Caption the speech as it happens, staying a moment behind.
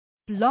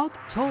Blog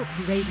Talk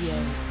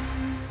Radio.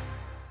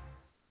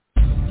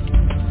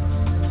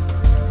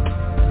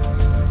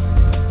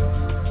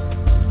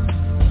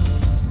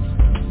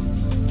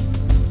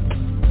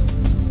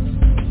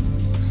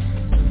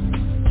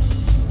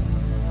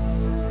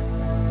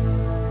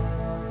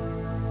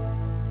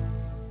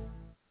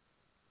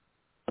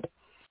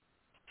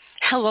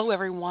 Hello,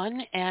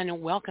 everyone,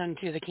 and welcome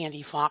to the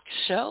Candi Fox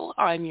Show.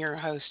 I'm your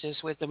hostess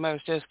with the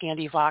mostest,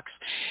 Candi Fox,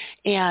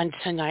 and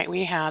tonight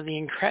we have the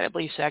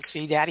incredibly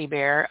sexy daddy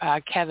bear,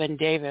 Kevin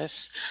Davis,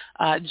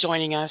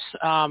 joining us.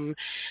 And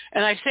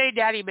I say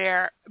daddy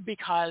bear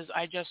because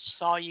I just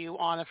saw you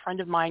on a friend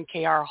of mine,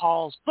 K.R.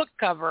 Hall's book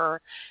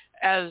cover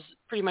as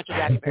pretty much a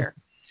daddy bear.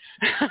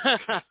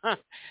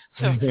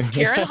 So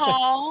Karen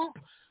Hall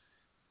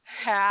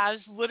has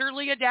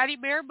literally a daddy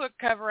bear book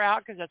cover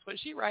out because that's what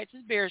she writes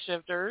is Bear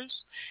Shifters.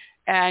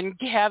 And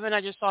Kevin, I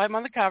just saw him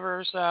on the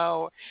cover.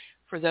 So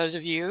for those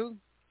of you,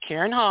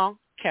 Karen Hall,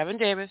 Kevin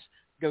Davis,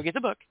 go get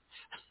the book.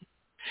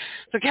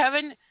 So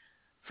Kevin,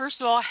 first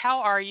of all, how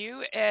are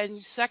you? And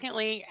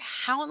secondly,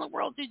 how in the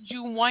world did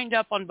you wind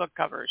up on book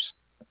covers?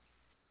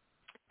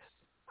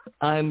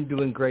 I'm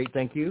doing great,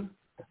 thank you.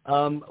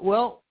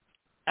 Well,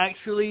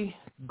 actually,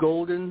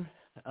 Golden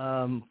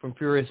from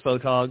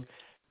Furiousfotog,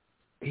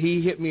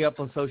 he hit me up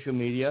on social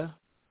media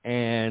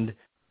and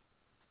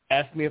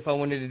asked me if I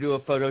wanted to do a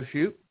photo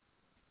shoot.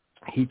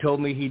 He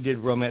told me he did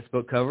romance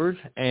book covers,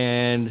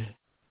 and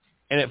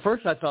at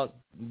first I thought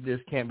this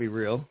can't be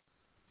real.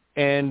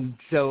 And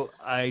so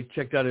I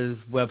checked out his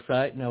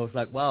website, and I was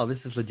like, wow, this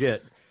is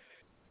legit.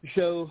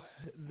 So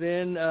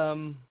then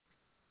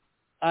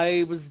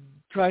I was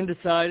trying to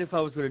decide if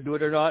I was going to do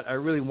it or not. I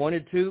really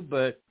wanted to,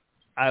 but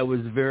I was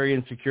very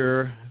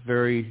insecure,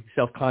 very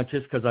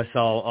self-conscious because I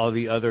saw all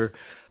the other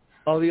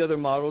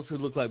models who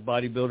look like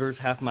bodybuilders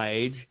half my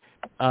age.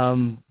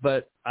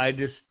 But I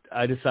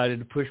decided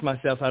to push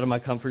myself out of my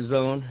comfort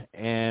zone,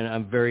 and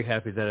I'm very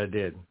happy that I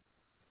did.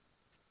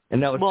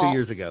 And that was 2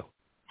 years ago.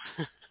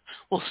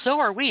 Well, so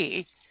are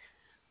we.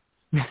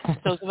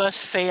 Those of us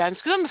fans,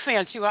 because I'm a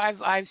fan too.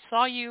 I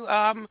saw you,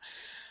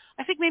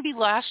 I think maybe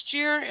last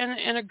year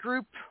in a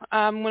group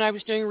when I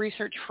was doing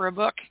research for a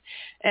book,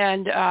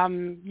 and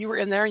you were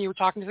in there and you were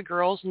talking to the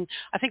girls, and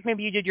I think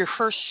maybe you did your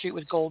first shoot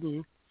with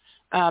Golden.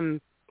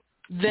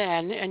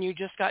 Then, and you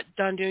just got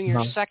done doing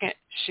your second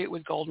shoot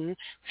with Golden.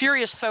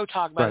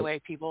 Furiousfotog, by the way,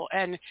 people.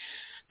 And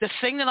the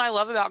thing that I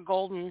love about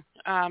Golden,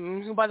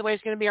 who, by the way, is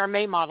going to be our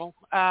May model,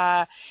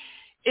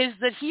 is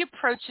that he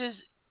approaches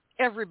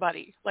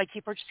everybody. Like, he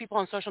approaches people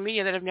on social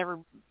media that have never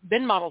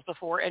been models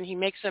before, and he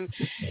makes them.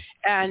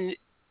 And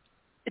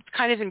it's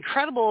kind of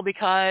incredible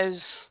because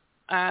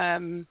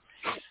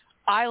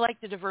I like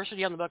the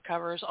diversity on the book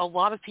covers. A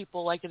lot of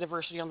people like the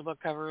diversity on the book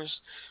covers.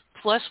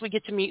 Plus, we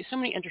get to meet so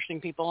many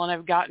interesting people, and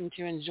I've gotten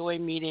to enjoy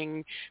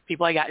meeting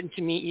people. I gotten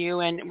to meet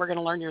you, and we're going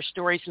to learn your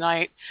story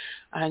tonight,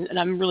 and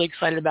I'm really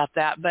excited about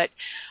that. But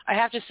I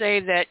have to say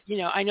that,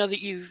 I know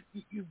that you've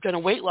done a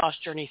weight loss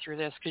journey through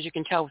this because you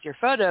can tell with your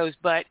photos,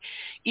 but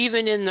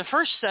even in the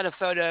first set of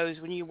photos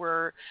when you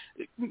were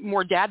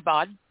more dad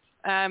bod,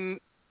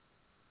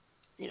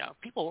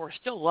 people were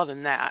still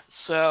loving that.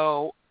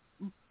 So...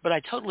 But I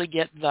totally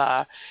get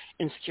the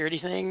insecurity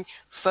thing.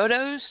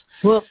 Photos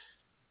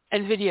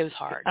and videos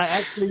hard.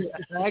 I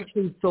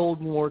actually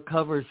sold more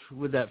covers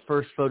with that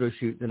first photo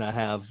shoot than I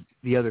have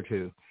the other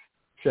two.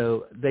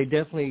 So they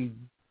definitely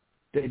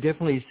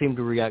seem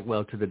to react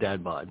well to the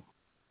dad bod.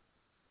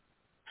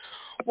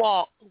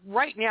 Well,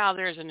 right now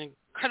there's an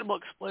incredible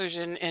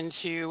explosion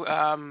into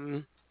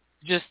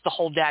just the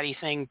whole daddy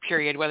thing,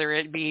 period, whether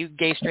it be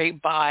gay,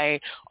 straight, bi,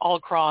 all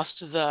across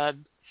the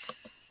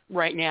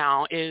right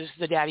now is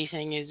the daddy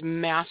thing is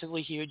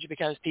massively huge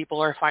because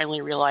people are finally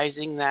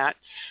realizing that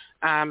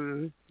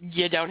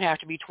you don't have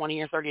to be 20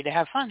 or 30 to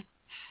have fun.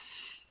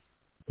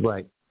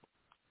 Right.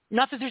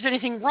 Not that there's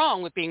anything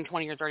wrong with being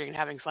 20 or 30 and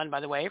having fun, by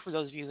the way, for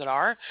those of you that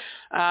are.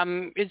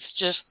 It's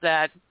just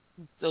that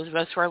those of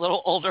us who are a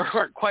little older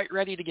aren't quite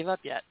ready to give up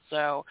yet.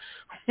 So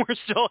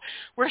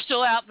we're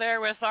still out there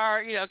with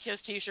our, Kiss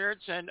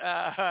T-shirts and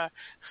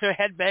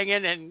head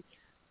banging and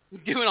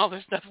doing all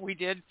the stuff we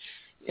did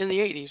in the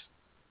 80s.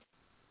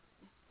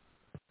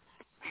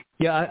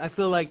 Yeah, I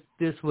feel like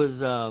this was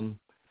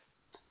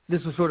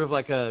sort of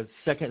like a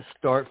second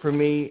start for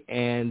me,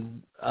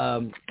 and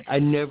I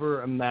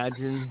never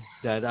imagined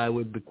that I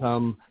would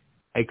become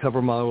a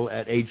cover model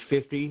at age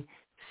 50.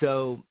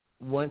 So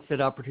once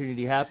that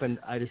opportunity happened,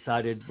 I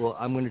decided, well,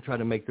 I'm going to try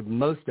to make the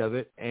most of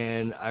it,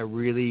 and I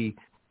really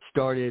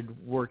started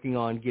working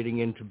on getting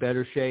into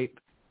better shape.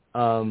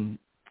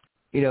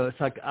 It's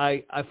like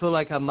I feel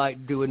like I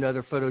might do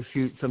another photo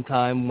shoot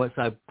sometime once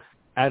I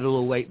add a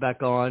little weight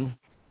back on.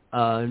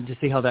 To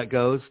see how that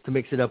goes, to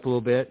mix it up a little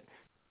bit.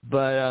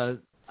 But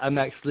I'm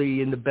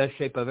actually in the best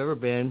shape I've ever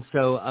been,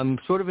 so I'm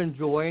sort of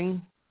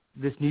enjoying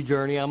this new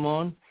journey I'm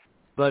on.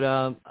 But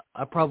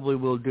I probably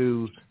will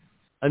do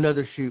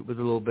another shoot with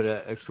a little bit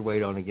of extra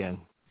weight on again.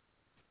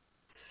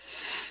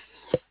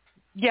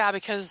 Yeah,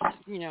 because,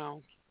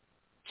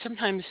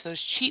 sometimes those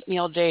cheat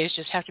meal days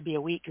just have to be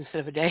a week instead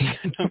of a day.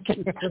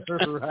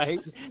 Right.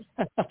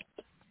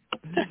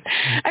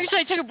 Actually,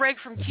 I took a break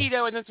from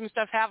keto, and then some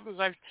stuff happens.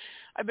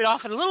 I've been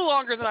off it a little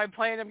longer than I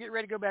planned. I'm getting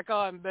ready to go back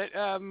on, but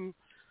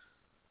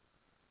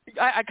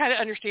I kind of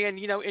understand,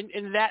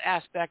 in that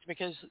aspect,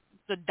 because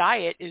the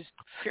diet is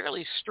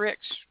fairly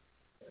strict.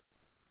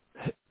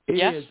 It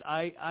yes? is.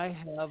 I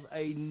have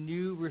a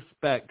new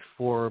respect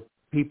for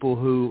people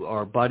who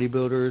are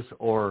bodybuilders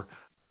or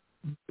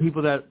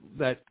people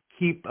that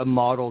keep a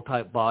model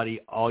type body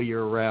all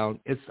year round.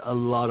 It's a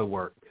lot of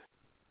work.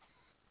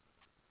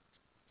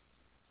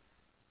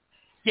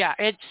 Yeah,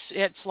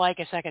 it's like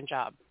a second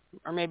job,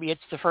 or maybe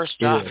it's the first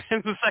job,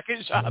 and the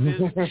second job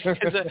is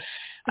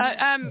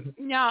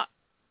now,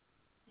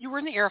 you were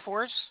in the Air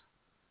Force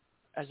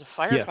as a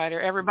firefighter.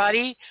 Yes.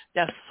 Everybody,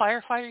 that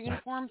firefighter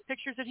uniform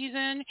pictures that he's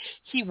in,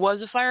 he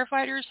was a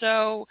firefighter,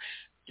 so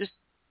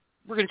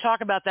we're going to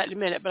talk about that in a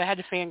minute, but I had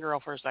to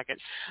fangirl for a second.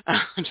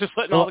 Just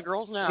letting all the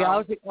girls know. Yeah, I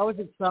was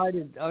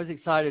excited. I was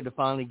excited to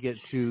finally get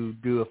to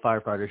do a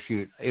firefighter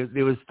shoot.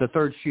 It was the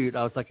third shoot.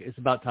 I was like, it's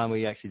about time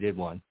we actually did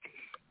one.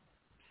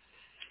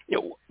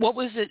 What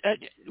was it?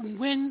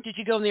 When did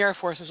you go in the Air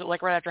Force? Was it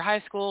like right after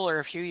high school or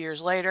a few years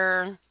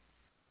later?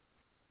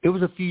 It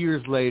was a few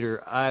years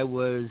later. I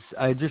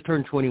had just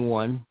turned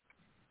 21,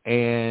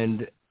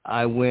 and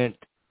I went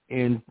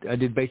and I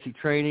did basic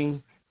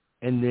training,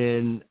 and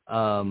then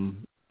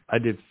I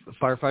did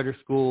firefighter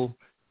school,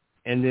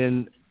 and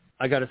then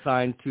I got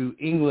assigned to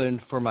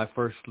England for my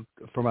first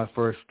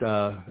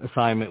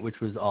assignment, which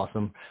was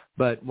awesome.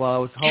 But while I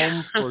was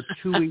home for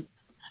 2 weeks,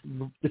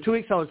 the 2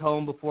 weeks I was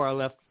home before I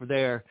left for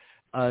there,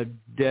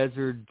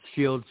 Desert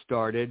Shield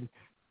started,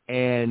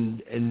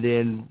 and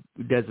then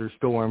Desert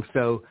Storm.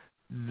 So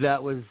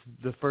that was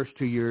the first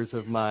 2 years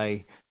of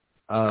my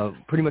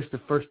pretty much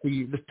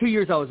the 2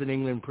 years I was in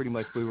England. Pretty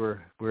much we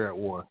were at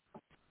war.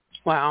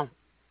 Wow.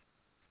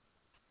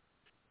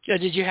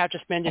 Did you have to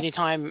spend any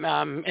time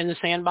in the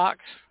sandbox?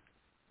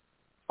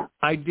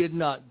 I did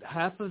not.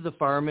 Half of the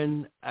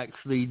firemen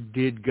actually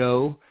did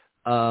go.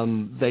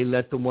 They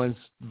let the ones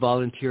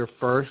volunteer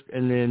first,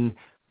 and then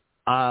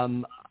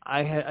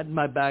I had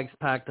my bags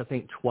packed, I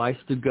think, twice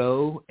to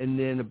go, and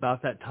then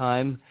about that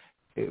time,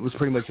 it was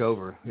pretty much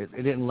over. It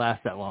didn't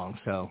last that long,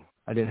 so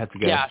I didn't have to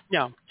go. Yeah,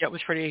 no, it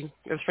was pretty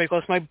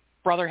close. My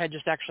brother had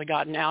just actually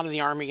gotten out of the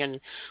Army, and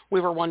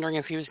we were wondering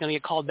if he was going to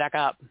get called back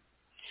up.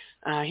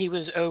 He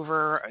was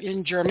over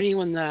in Germany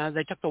when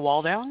they took the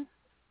wall down.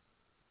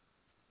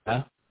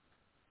 Yeah.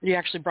 He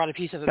actually brought a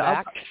piece of it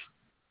back.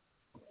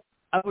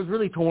 I was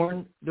really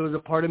torn. There was a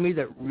part of me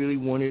that really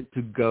wanted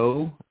to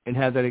go and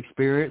have that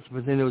experience,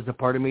 but then there was a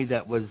part of me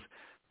that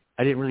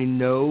I didn't really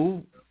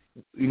know,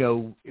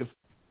 if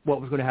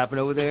what was going to happen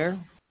over there,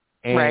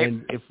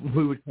 and if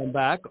we would come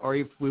back, or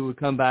if we would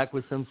come back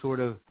with some sort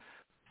of,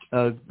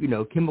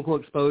 chemical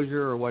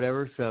exposure or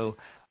whatever. So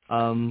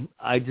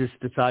I just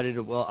decided,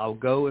 well, I'll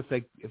go if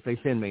they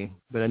send me,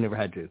 but I never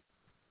had to.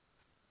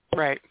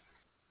 Right.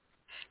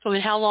 So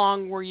then how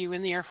long were you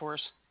in the Air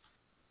Force?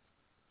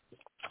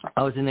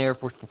 I was in the Air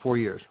Force for 4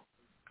 years.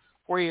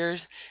 4 years.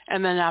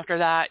 And then after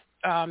that,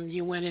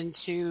 you went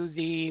into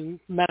the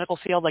medical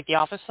field, like the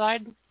office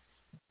side?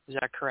 Is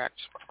that correct?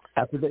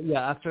 After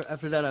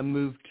that, I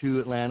moved to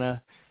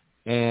Atlanta,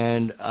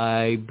 and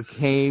I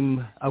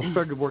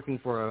started working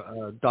for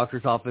a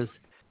doctor's office,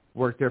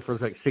 worked there for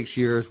like 6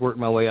 years, worked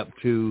my way up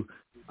to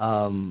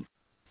the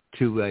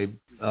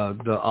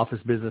office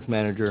business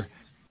manager.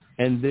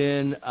 And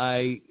then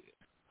I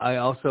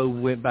also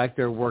went back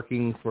there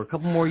working for a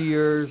couple more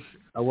years.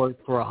 I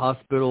worked for a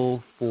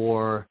hospital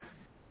for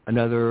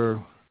another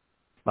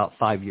about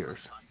 5 years.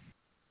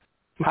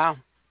 Wow.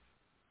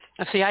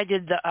 See, I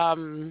did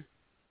the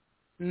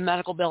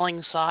medical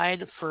billing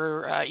side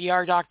for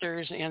ER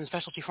doctors and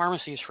specialty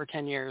pharmacies for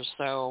 10 years.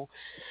 So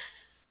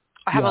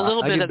I have a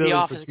little bit of the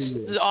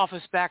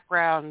office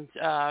background,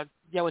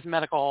 with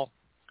medical.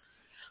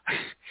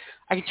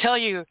 I can tell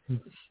you,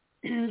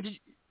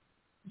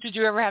 did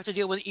you ever have to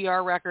deal with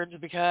ER records?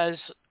 Because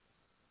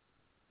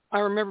I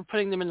remember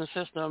putting them in the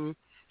system,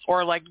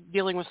 or like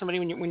dealing with somebody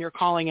when you're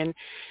calling, and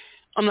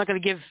I'm not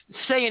going to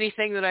say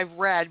anything that I've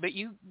read, but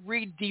you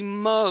read the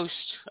most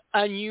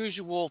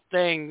unusual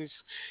things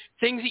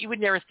that you would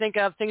never think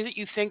of, things that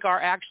you think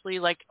are actually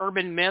like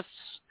urban myths,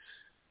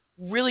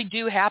 really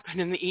do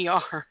happen in the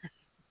ER.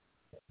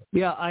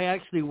 Yeah, I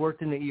actually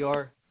worked in the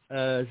ER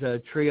as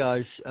a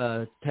triage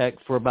tech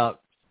for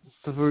about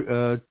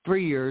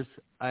 3 years.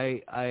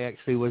 I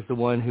actually was the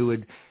one who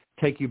would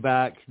take you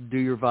back, do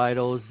your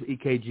vitals,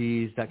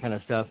 EKGs, that kind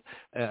of stuff.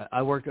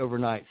 I worked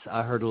overnights.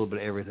 I heard a little bit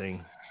of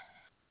everything.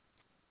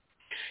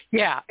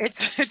 Yeah,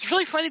 it's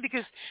really funny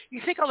because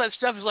you think all that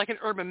stuff is like an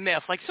urban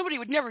myth. Like somebody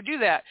would never do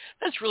that.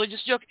 That's really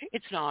just a joke.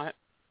 It's not.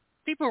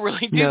 People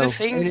really do the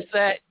things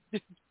that.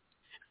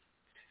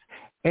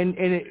 And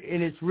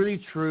it's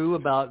really true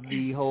about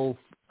the whole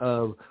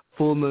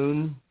full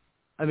moon.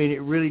 I mean,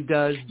 it really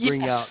does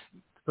bring out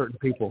certain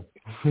people.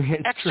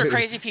 Extra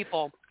crazy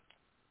people.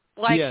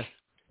 Like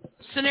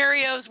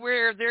scenarios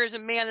where there's a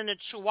man and a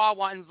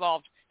chihuahua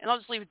involved, and I'll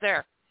just leave it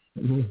there.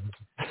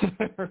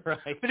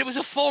 Right. But it was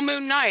a full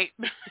moon night.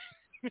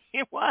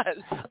 It was.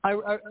 I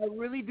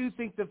really do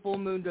think the full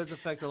moon does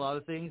affect a lot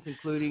of things,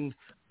 including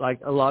like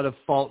a lot of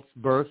false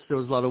births. There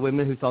was a lot of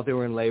women who thought they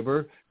were in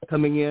labor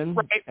coming in.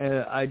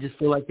 Right. I just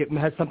feel like it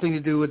has something to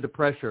do with the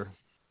pressure.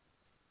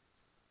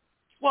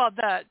 Well,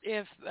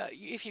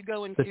 if you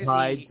go into the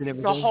tides and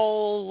everything. The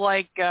whole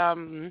like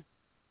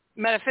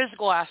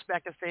metaphysical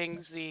aspect of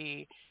things,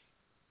 the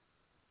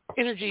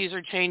energies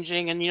are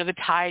changing, and the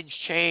tides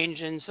change,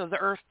 and so the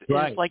Earth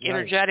is like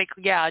energetic.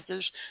 Yeah,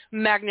 there's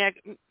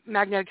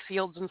magnetic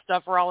fields and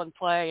stuff are all in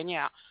play, and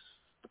yeah.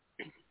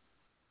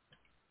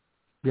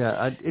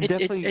 Yeah, it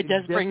definitely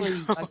does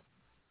bring.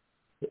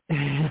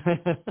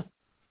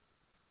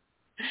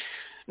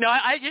 No,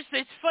 I just,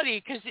 it's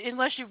funny because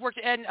unless you've worked,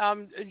 and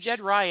Jed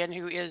Ryan,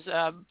 who is,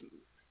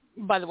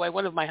 by the way,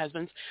 one of my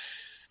husbands,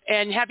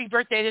 and happy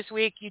birthday this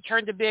week. You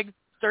turned the big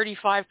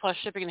 35 plus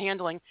shipping and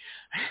handling.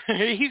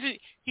 he's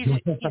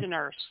a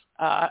nurse.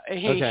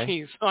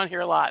 He's on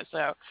here a lot,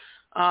 so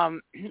I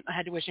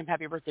had to wish him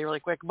happy birthday really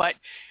quick. But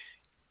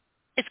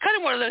it's kind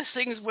of one of those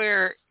things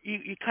where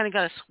you kind of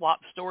got to swap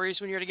stories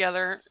when you're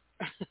together.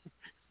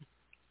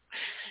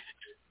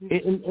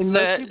 And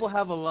most people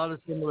have a lot of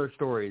similar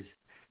stories.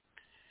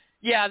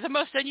 Yeah, the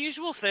most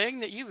unusual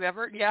thing that you've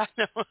ever. Yeah,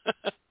 no.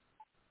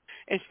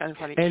 It's kind of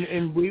funny. And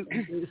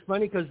it's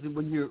funny because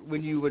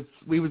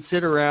we would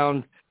sit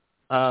around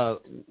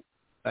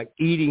like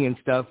eating and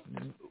stuff.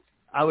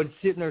 I would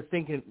sit in there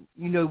thinking,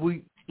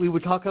 we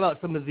would talk about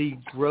some of the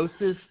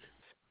grossest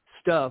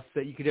stuff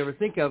that you could ever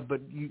think of, but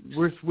we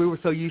were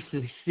so used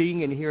to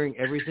seeing and hearing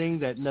everything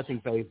that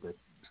nothing fazed us.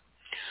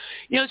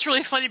 It's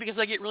really funny because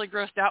I get really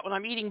grossed out when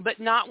I'm eating, but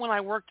not when I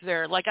worked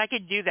there. Like I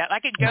could do that. I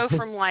could go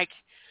from like,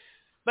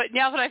 but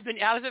now that I've been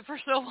out of it for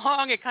so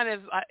long, it kind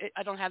of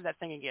I don't have that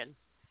thing again.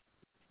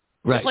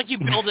 Right. It's like you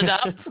build it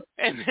up,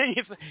 and then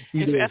if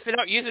I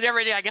don't use it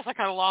every day, I guess I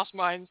kind of lost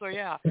mine. So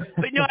yeah.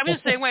 But no, I'm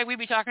the same way. We'd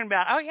be talking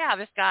about, oh yeah,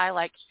 this guy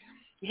like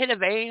hit a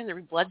vein, the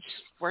blood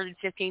squirted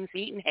 15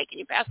 feet, and hey, can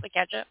you pass the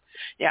ketchup?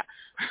 Yeah.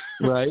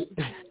 Right.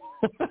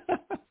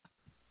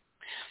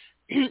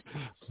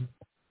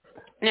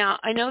 Now,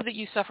 I know that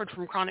you suffered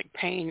from chronic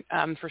pain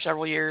for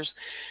several years.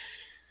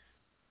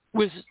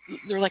 Was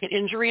there like an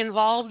injury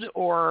involved,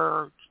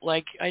 or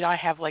like I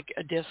have like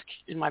a disc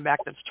in my back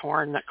that's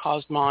torn that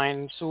caused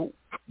mine? So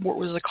what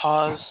was the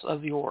cause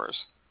of yours?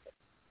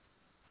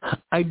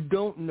 I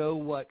don't know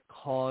what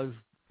caused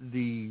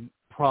the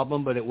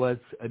problem, but it was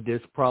a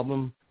disc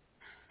problem.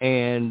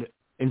 And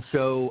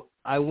so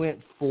I went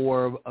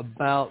for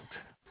about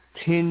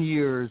 10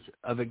 years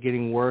of it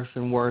getting worse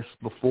and worse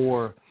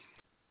before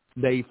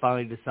they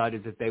finally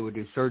decided that they would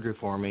do surgery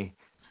for me.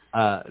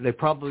 They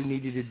probably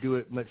needed to do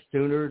it much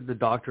sooner. The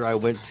doctor I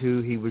went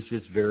to, he was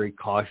just very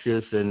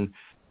cautious,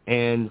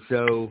 and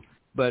so,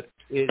 but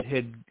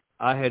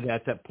I had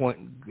at that point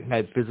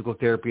had physical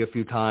therapy a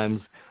few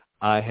times.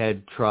 I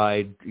had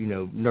tried,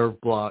 nerve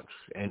blocks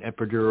and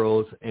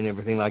epidurals and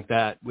everything like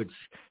that, which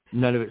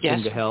none of it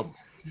seemed to help.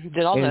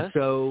 Did all and those.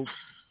 So,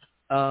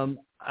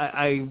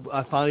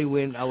 I finally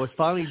went. I was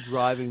finally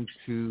driving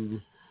to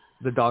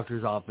the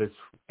doctor's office,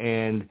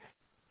 and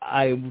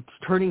I was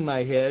turning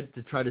my head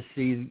to try to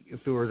see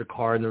if there was a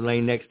car in the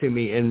lane next to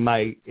me, and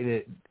my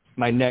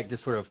neck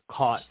just sort of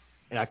caught,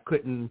 and I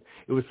couldn't.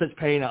 It was such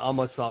pain. I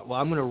almost thought, well,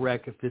 I'm going to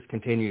wreck if this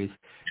continues.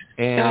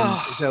 And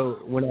so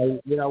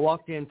when I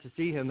walked in to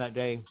see him that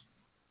day,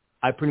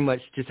 I pretty much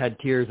just had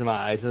tears in my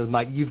eyes. I was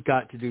like, you've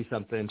got to do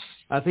something.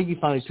 I think he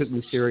finally took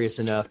me serious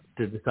enough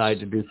to decide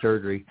to do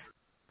surgery.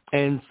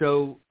 And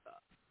so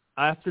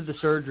after the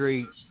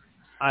surgery,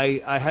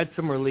 I had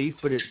some relief,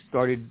 but it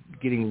started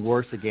getting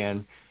worse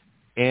again.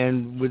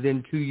 And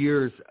within 2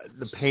 years,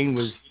 the pain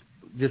was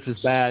just as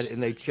bad,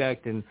 and they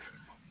checked, and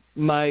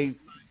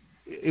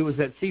it was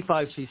at C5,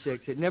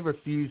 C6. It never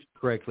fused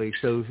correctly,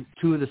 so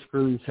 2 of the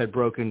screws had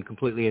broken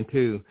completely in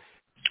 2.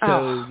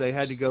 So they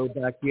had to go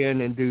back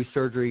in and do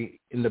surgery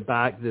in the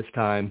back this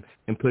time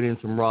and put in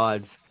some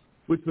rods,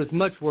 which was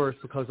much worse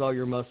because all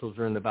your muscles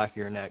are in the back of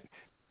your neck.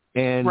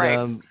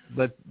 And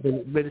but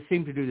it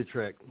seemed to do the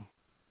trick.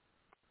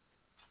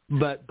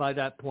 But by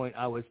that point,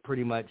 I was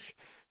pretty much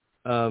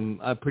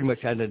I pretty much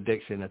had an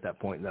addiction at that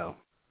point, though.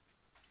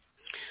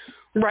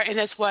 Right, and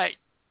that's what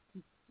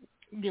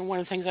one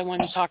of the things I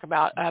wanted to talk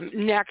about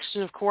next.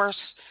 And of course,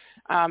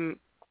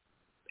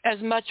 as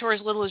much or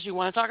as little as you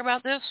want to talk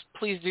about this,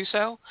 please do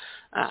so.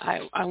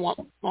 I want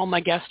all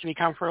my guests to be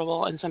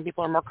comfortable, and some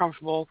people are more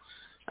comfortable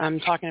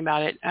talking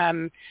about it.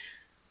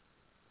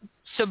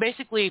 So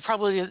basically,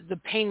 probably the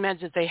pain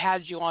meds that they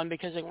had you on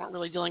because they weren't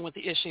really dealing with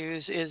the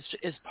issues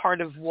is part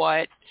of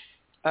what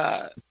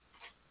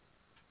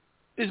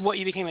is what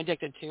you became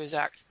addicted to. Is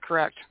that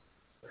correct?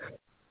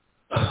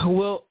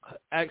 Well,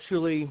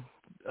 actually,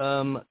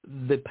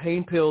 the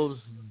pain pills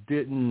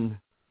didn't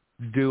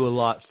do a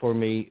lot for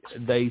me.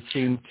 They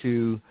seemed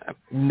to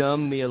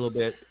numb me a little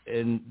bit,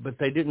 but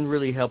they didn't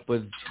really help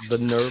with the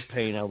nerve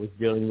pain I was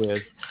dealing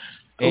with.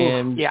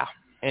 And yeah.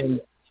 And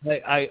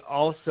I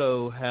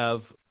also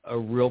have a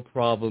real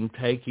problem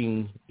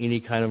taking any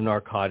kind of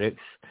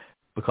narcotics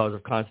because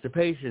of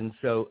constipation.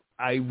 So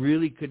I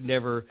really could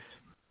never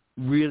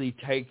really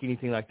take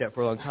anything like that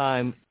for a long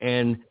time.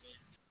 And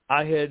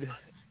I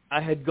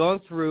had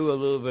gone through a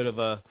little bit of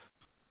a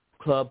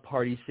club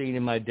party scene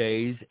in my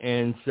days,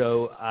 and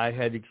so I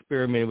had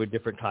experimented with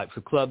different types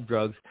of club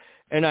drugs,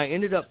 and I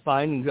ended up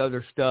finding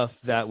other stuff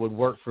that would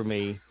work for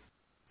me.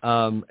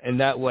 And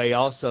that way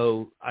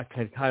also I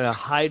could kind of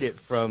hide it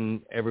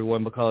from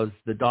everyone because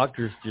the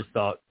doctors just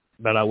thought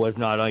that I was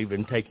not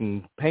even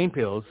taking pain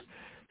pills,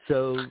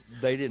 so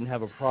they didn't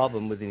have a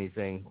problem with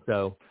anything.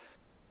 So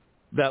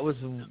that was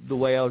the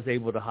way I was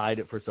able to hide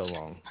it for so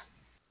long.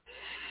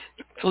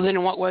 So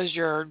then what was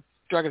your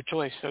drug of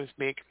choice, so to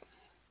speak?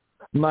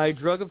 My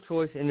drug of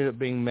choice ended up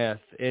being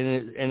meth,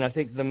 and I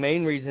think the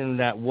main reason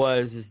that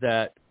is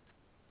that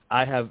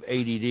I have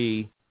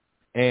ADD,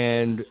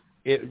 and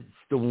it's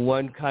the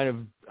one kind of,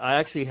 I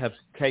actually have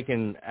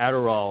taken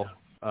Adderall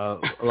a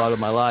lot of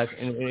my life,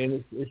 and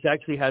it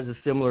actually has a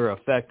similar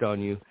effect on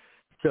you.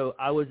 So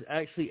I was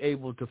actually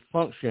able to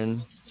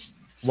function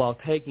while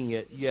taking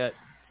it, yet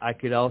I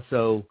could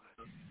also,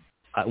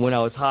 when I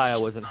was high, I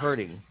wasn't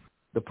hurting.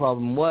 The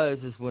problem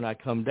is when I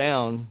come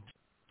down,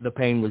 the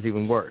pain was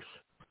even worse.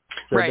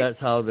 So right. That's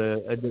how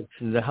the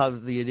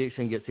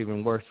addiction gets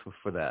even worse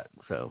for that.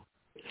 So,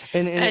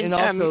 and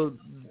also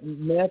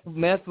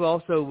meth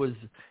also was,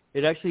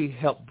 it actually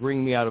helped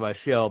bring me out of my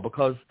shell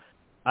because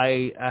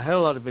I had a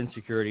lot of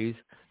insecurities,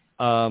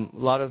 a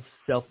lot of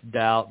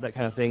self-doubt, that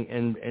kind of thing,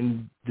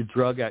 and the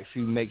drug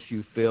actually makes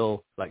you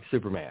feel like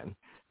Superman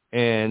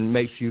and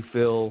makes you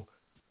feel,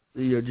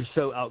 just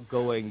so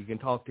outgoing. You can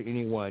talk to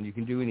anyone, you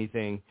can do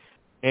anything,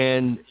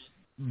 and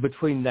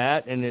between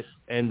that and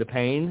the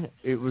pain,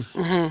 it was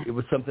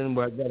something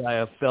that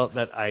I felt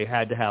that I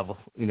had to have.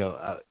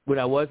 When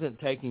I wasn't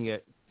taking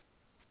it,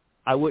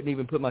 I wouldn't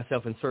even put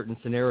myself in certain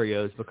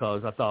scenarios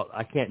because I thought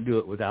I can't do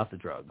it without the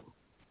drug.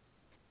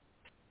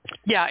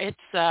 Yeah, it's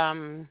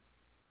from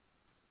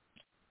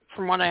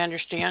what I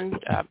understand,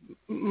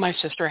 my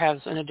sister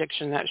has an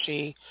addiction that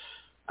she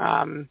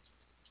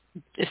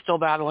is still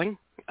battling.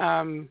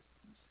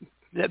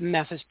 That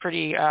meth is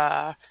pretty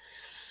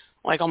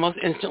like almost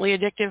instantly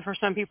addictive for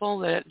some people.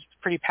 That it's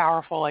pretty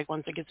powerful. Like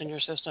once it gets in your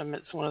system,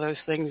 it's one of those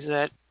things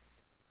that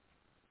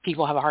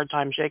people have a hard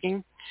time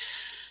shaking.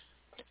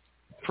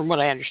 From what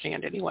I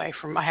understand, anyway.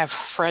 I have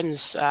friends,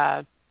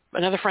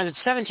 another friend that's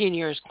 17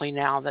 years clean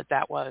now.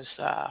 That was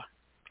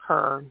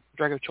her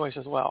drug of choice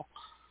as well.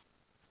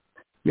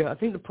 Yeah, I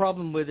think the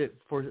problem with it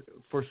for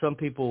some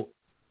people,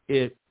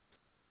 it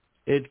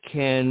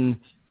can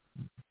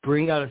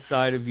bring out a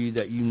side of you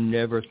that you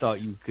never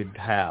thought you could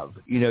have.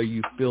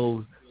 You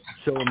feel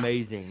so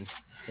amazing,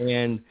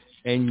 and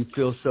you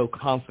feel so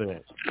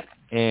confident,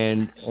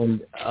 and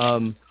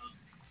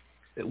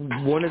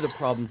one of the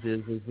problems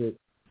is that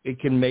it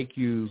can make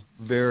you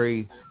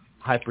very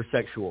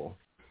hypersexual,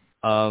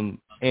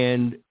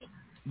 and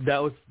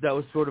that was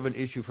sort of an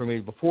issue for me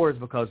before, is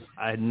because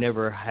I'd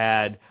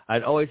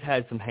always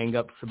had some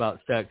hang-ups about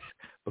sex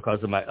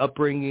because of my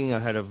upbringing. I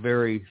had a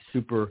very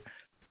super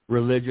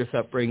religious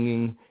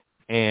upbringing,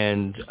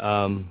 and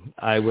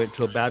I went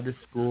to a Baptist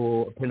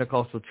school, a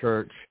Pentecostal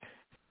church.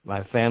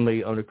 My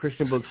family owned a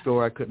Christian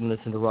bookstore. I couldn't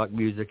listen to rock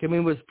music. I mean,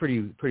 it was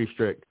pretty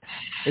strict.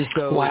 And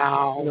so,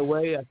 wow. In a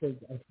way, I think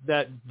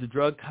that the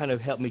drug kind of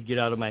helped me get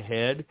out of my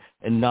head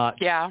and not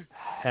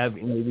have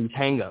any of these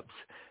hang-ups.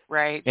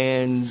 Right.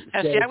 And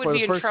so I would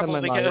be in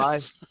trouble for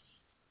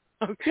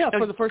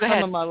the first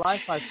time in my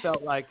life, I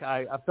felt like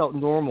I felt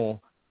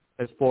normal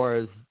as far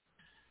as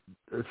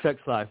sex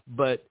life.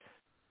 But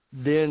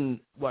then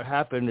what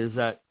happened is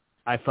that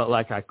I felt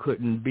like I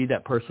couldn't be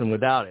that person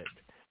without it.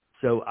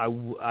 So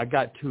I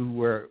got to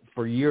where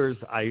for years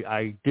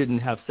I didn't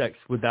have sex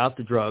without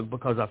the drug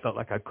because I felt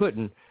like I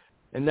couldn't.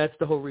 And that's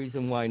the whole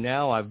reason why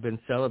now I've been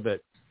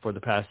celibate for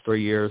the past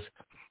 3 years,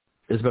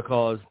 is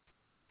because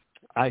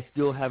I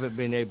still haven't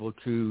been able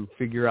to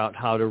figure out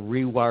how to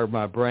rewire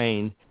my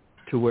brain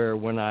to where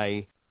when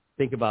I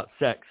think about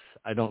sex,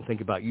 I don't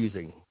think about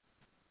using.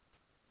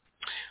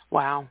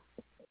 Wow.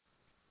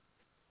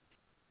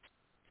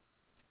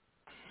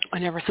 I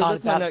never thought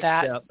about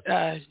that.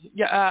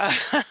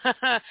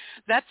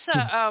 That's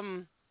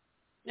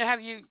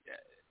have you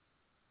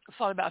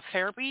thought about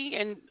therapy?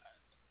 And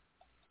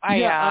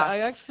I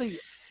actually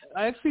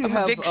I'm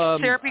have a big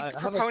therapy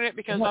proponent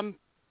because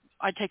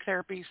I take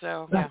therapy.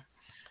 So yeah.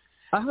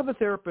 I have a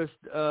therapist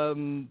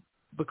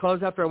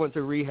because after I went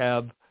through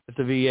rehab at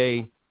the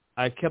VA,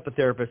 I kept a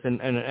therapist,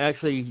 and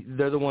actually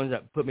they're the ones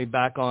that put me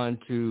back on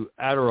to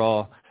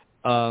Adderall.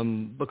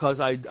 Because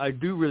I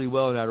do really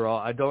well in Adderall.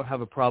 I don't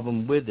have a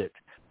problem with it.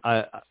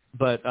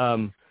 But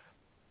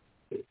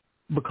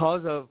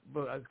because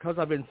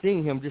I've been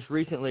seeing him just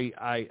recently,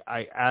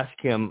 I asked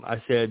him,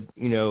 I said,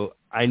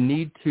 I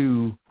need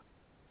to,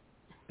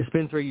 it's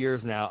been 3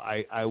 years now.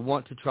 I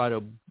want to try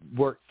to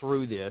work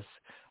through this.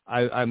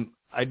 I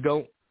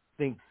don't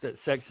think that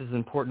sex is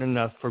important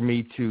enough for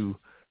me to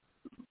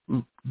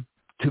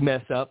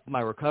mess up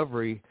my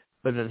recovery,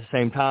 but at the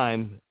same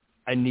time,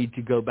 I need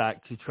to go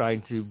back to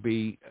trying to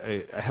be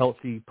a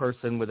healthy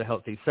person with a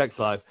healthy sex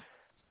life.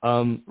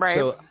 Right.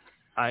 So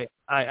I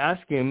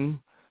asked him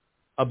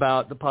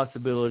about the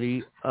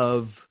possibility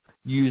of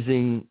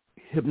using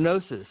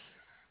hypnosis.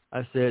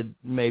 I said,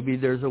 maybe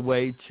there's a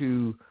way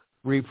to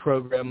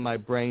reprogram my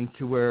brain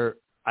to where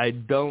I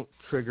don't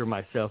trigger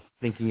myself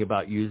thinking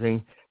about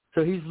using.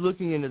 So he's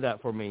looking into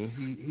that for me.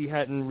 He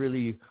hadn't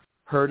really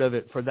heard of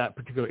it for that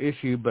particular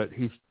issue, but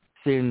he's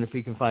seeing if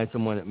he can find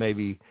someone that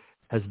maybe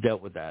has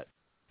dealt with that.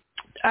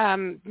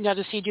 Now,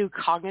 does he do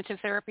cognitive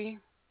therapy?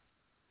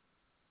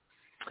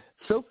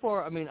 So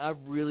far, I mean, I've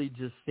really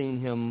just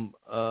seen him.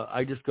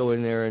 I just go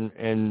in there,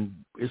 and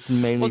it's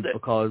mainly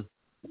because,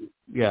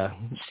 yeah.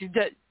 See,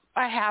 that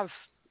I have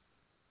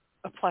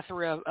a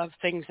plethora of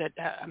things that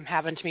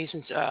happen to me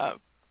since a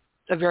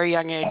very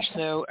young age.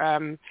 So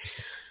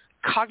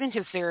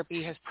cognitive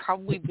therapy has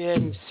probably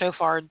been, so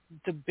far,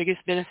 the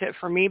biggest benefit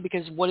for me,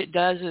 because what it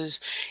does is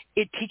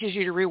it teaches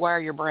you to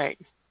rewire your brain.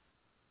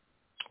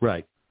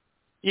 Right.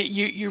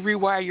 You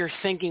rewire your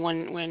thinking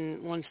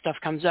when stuff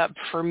comes up.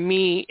 For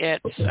me,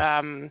 it's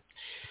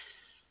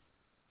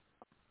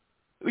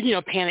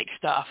panic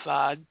stuff.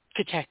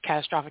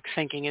 Catastrophic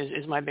thinking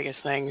is my biggest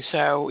thing.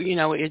 So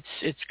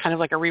it's kind of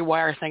like a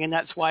rewire thing, and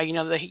that's why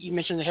you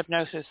mentioned the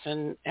hypnosis,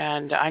 and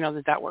I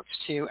know that works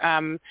too.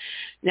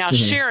 Now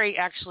Sherry,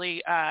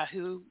 actually,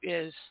 who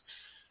is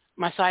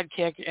my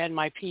sidekick and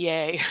my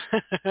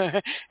PA,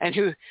 and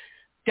who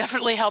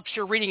definitely helps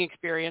your reading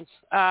experience.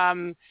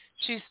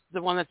 She's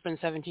the one that's been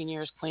 17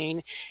 years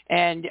clean,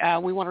 and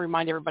we want to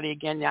remind everybody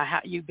again now, how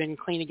you've been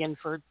clean again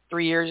for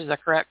 3 years. Is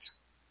that correct?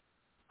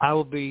 I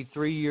will be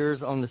 3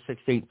 years on the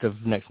 16th of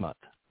next month.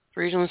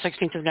 3 years on the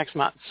 16th of next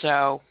month.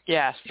 So,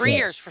 yes, 3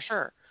 years for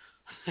sure.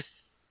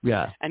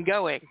 Yeah. And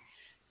going.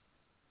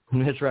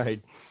 That's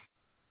right.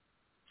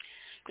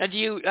 Now, do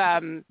you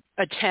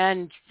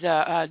attend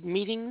the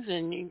meetings,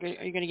 and are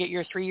you going to get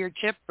your 3-year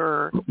chip,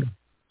 or?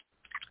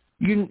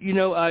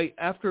 I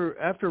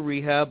after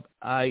rehab,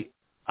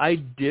 I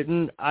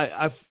didn't.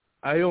 I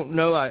don't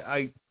know.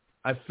 I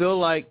feel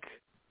like,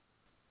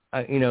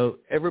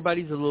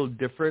 everybody's a little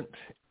different.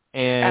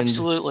 And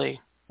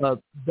absolutely,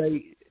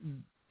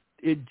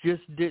 it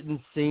just didn't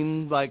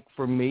seem like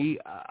for me.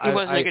 It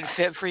wasn't a good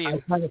fit for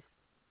you.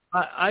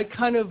 I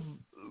kind of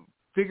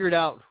figured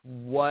out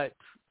what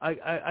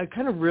I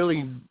kind of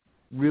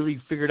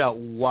really figured out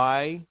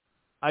why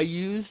I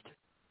used,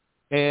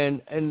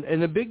 and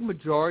the big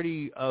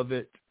majority of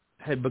it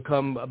had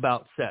become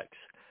about sex,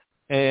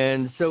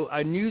 and so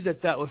I knew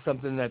that was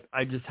something that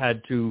I just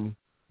had to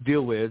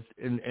deal with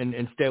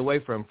and stay away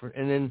from.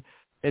 And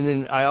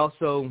then I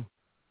also,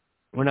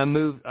 when I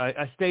moved,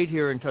 I stayed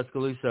here in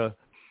Tuscaloosa,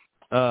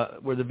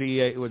 where the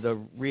VA, where the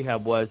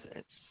rehab was,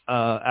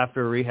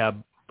 after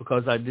rehab,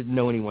 because I didn't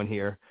know anyone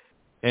here.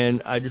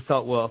 And I just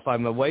thought, well, if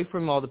I'm away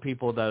from all the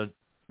people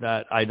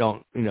that I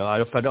don't,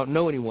 if I don't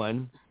know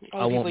anyone,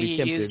 I won't be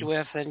tempted. Used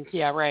with, and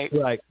yeah, right.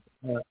 Right.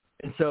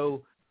 And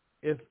so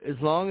as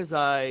long as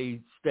I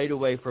stayed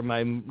away from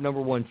my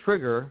number one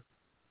trigger,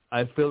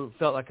 I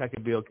felt like I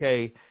could be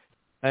okay.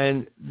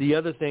 And the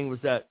other thing was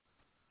that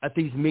at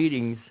these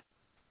meetings,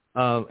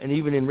 and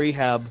even in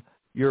rehab,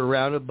 you're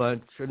around a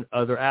bunch of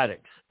other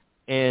addicts.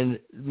 And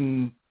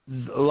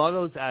a lot of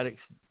those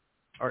addicts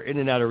are in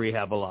and out of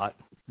rehab a lot.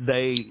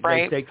 They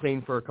stay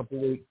clean for a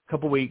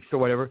couple weeks or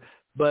whatever,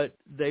 but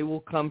they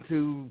will come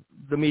to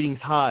the meetings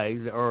high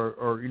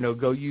or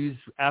go use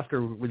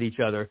after with each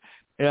other.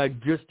 And I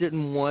just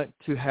didn't want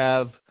to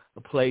have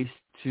a place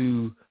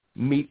to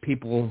meet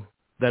people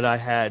that I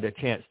had a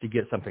chance to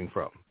get something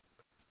from.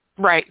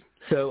 Right.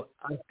 So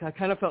I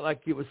kind of felt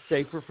like it was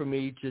safer for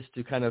me just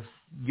to kind of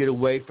get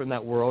away from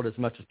that world as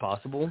much as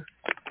possible,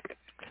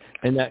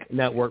 and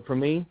that worked for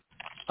me.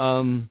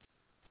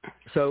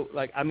 So,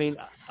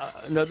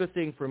 another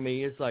thing for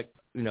me is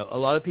a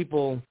lot of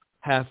people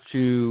have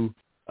to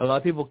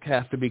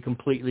be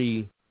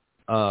completely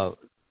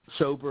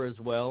sober as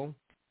well.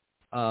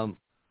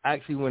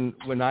 Actually,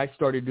 when I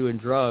started doing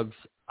drugs,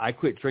 I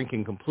quit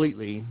drinking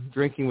completely.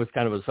 Drinking was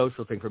kind of a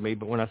social thing for me,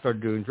 but when I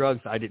started doing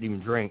drugs, I didn't even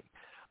drink.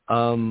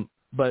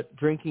 But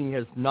drinking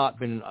has not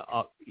been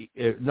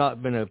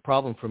a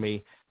problem for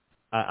me.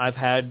 I'll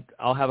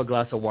have a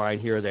glass of wine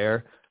here or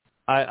there.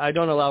 I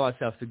don't allow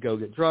myself to go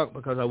get drunk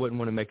because I wouldn't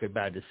want to make a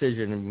bad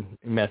decision and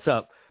mess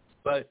up.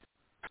 But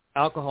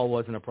alcohol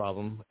wasn't a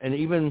problem. And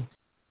even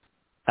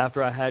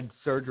after I had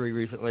surgery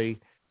recently,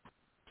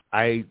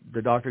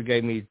 the doctor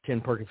gave me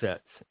 10 Percocets.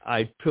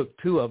 I took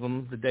 2 of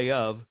them the day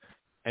of,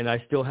 and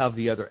I still have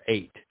the other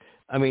 8.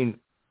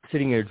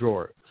 Sitting in a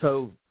drawer.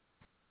 So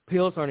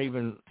pills aren't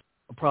even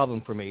a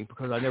problem for me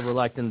because I never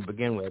liked them to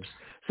begin with.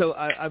 So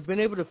I've been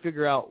able to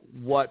figure out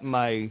what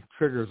my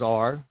triggers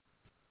are,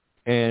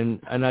 and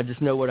I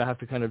just know what I have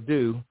to kind of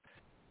do.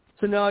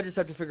 So now I just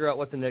have to figure out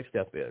what the next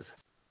step is.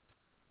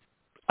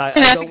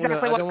 And that's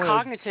exactly what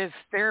cognitive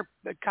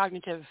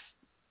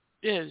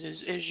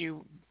is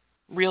you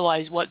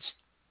realize what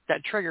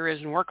that trigger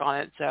is and work on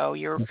it. So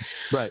you're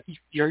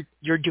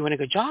doing a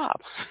good job.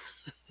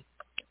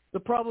 The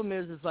problem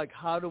is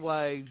how do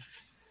I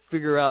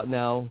figure out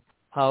now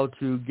how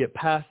to get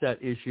past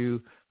that issue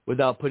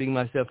without putting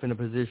myself in a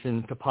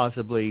position to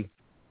possibly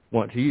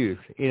want to use,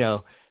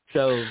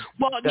 So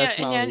that's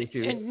my only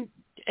issue.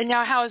 And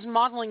now how has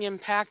modeling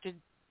impacted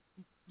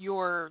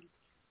your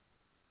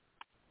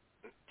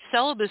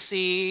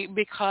celibacy?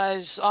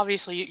 Because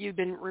obviously you've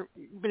been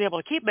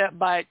able to keep it,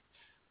 but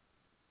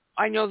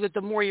I know that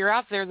the more you're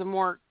out there, the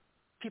more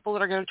people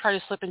that are going to try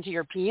to slip into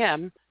your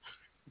PM.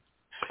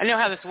 I know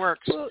how this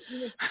works. Well,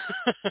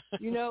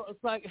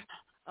 it's like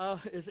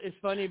it's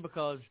funny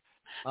because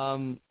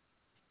the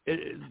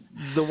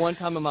one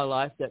time in my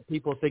life that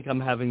people think I'm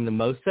having the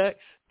most sex,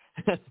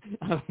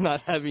 I'm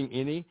not having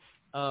any.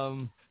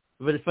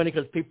 But it's funny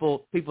because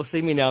people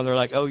see me now and they're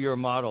like, "Oh, you're a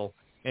model,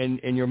 and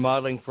you're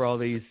modeling for all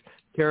these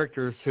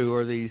characters who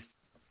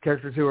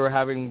are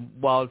having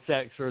wild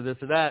sex or this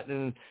or that,"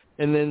 and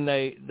then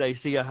they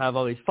see I have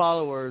all these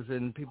followers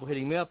and people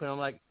hitting me up, and I'm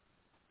like,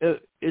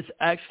 it's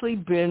actually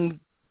been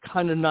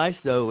kind of nice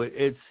though.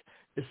 It's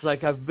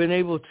like I've been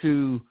able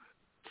to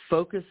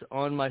focus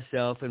on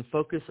myself and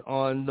focus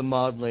on the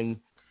modeling,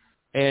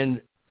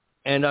 and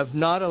I've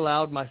not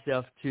allowed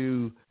myself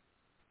to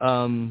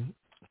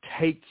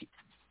take,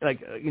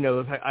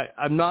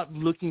 I'm not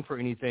looking for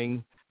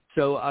anything.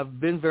 So I've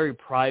been very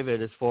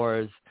private as far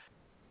as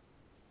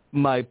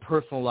my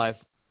personal life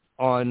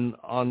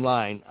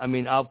online. I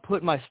mean, I'll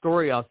put my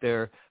story out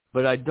there,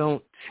 but I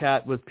don't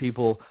chat with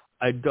people.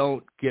 I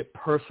don't get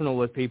personal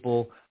with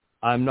people.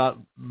 I'm not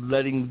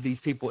letting these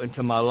people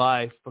into my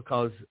life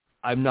because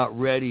I'm not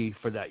ready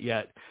for that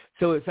yet.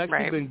 So it's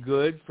actually been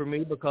good for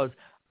me because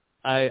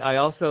I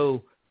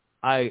also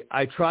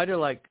try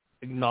to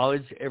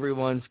acknowledge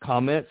everyone's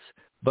comments,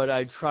 but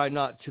I try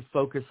not to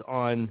focus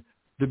on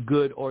the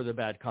good or the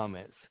bad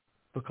comments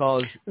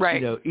because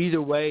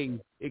either way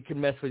it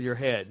can mess with your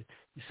head.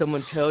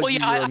 Someone tells you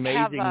you're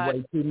amazing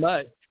way too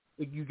much,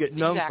 you get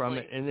numb from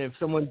it, and if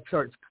someone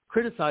starts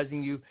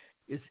criticizing you,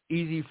 it's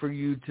easy for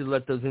you to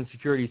let those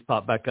insecurities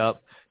pop back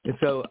up. And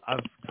so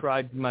I've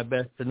tried my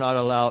best to not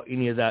allow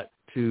any of that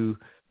to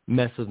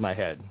mess with my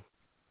head.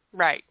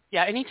 Right.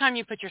 Yeah. Anytime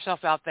you put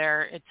yourself out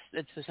there,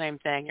 it's the same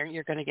thing.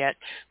 You're going to get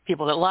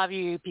people that love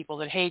you, people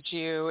that hate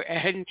you,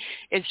 and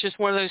it's just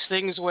one of those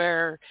things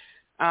where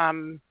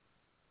kind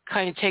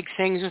of take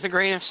things with a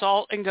grain of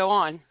salt and go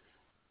on.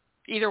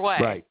 Either way.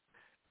 Right.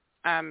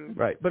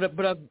 Right. But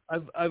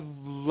I've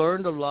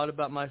learned a lot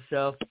about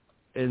myself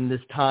in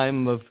this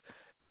time of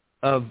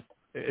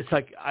it's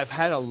like I've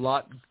had a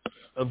lot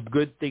of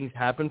good things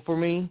happen for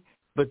me,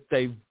 but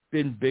they've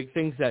been big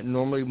things that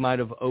normally might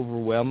have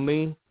overwhelmed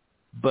me.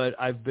 But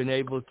I've been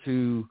able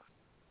to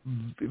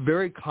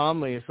very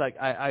calmly, it's like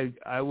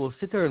I will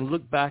sit there and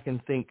look back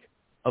and think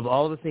of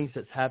all the things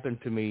that's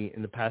happened to me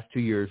in the past 2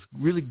 years,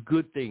 really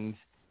good things.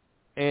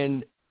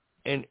 And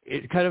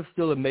it kind of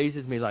still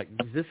amazes me,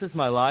 this is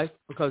my life,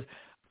 because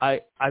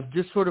I've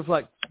just sort of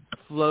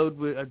flowed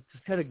with, I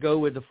just kind of go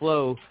with the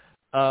flow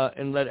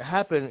and let it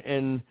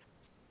happen.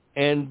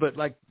 But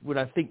when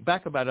I think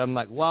back about it, I'm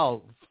like,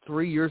 wow,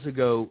 3 years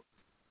ago,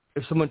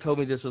 if someone told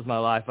me this was my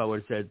life, I would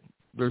have said,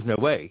 there's no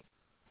way.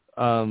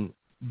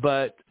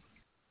 But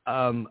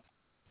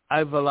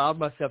I've allowed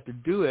myself to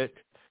do it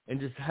and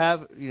just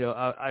have,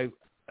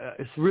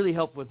 it's really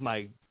helped with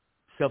my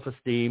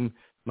self-esteem,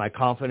 my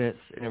confidence,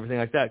 and everything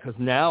like that. Because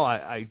now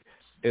I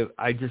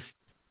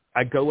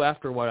go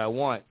after what I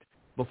want.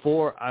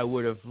 Before, I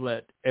would have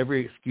let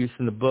every excuse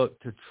in the book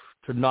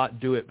to not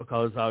do it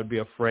because I would be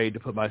afraid to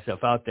put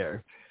myself out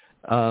there.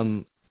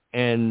 And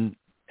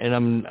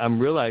I'm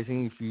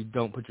realizing if you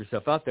don't put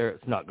yourself out there,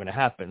 it's not going to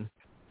happen.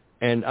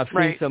 And I've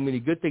seen so many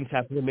good things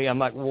happen to me. I'm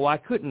like, well, why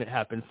couldn't it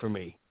happen for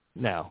me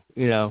now?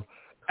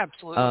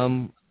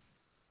 Absolutely.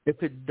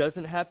 If it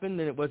doesn't happen,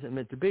 then it wasn't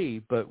meant to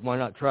be. But why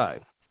not try?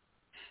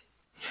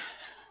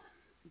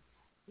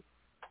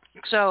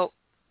 So,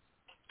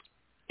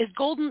 is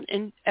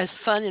Golden as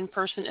fun in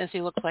person as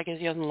he looks like as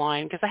he is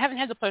online? Because I haven't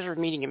had the pleasure of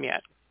meeting him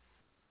yet.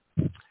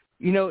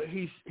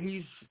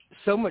 He's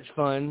so much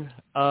fun.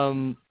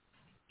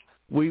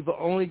 We've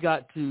only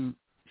got to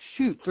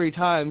shoot 3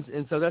 times,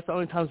 and so that's the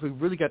only times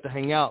we've really got to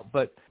hang out.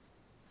 But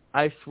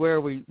I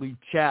swear we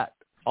chat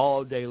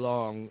all day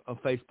long on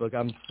Facebook.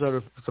 I'm sort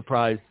of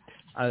surprised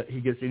he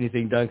gets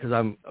anything done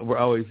because we're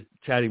always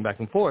chatting back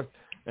and forth.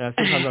 And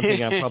sometimes I'm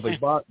thinking I'm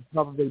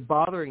probably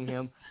bothering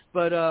him,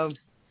 but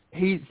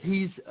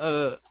he's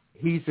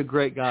a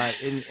great guy,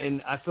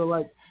 and I feel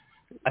like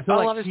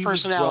love his he was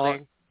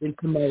personality. brought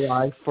into my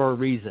life for a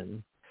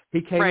reason.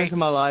 He came into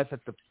my life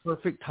at the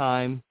perfect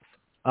time.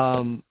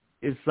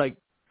 It's like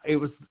it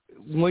was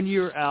 1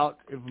 year out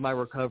of my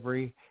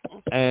recovery,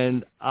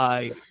 and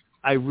I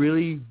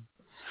really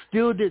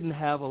still didn't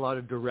have a lot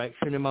of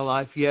direction in my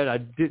life yet. I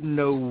didn't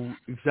know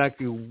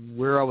exactly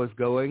where I was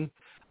going,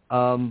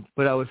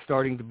 but I was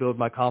starting to build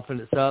my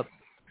confidence up.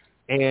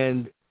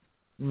 And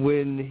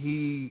when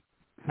he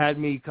had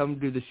me come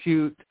do the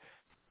shoot,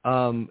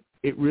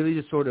 it really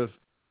just sort of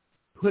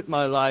put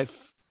my life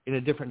in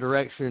a different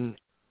direction,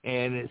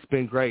 and it's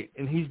been great.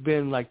 And he's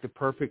been like the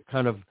perfect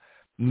kind of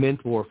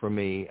mentor for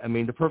me. I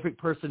mean, the perfect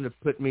person to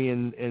put me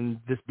in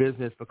this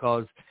business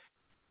because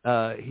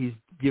he's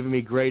given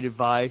me great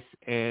advice,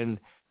 and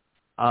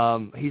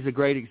he's a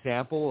great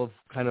example of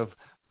kind of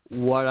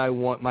what I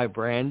want my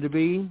brand to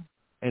be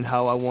and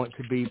how I want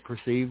to be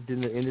perceived in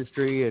the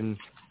industry. And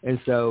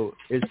so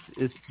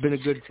it's been a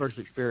good first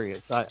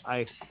experience.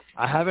 I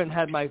haven't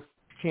had my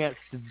chance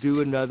to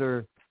do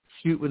another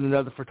shoot with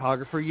another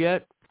photographer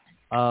yet,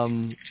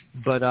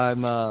 but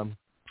I'm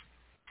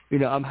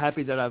I'm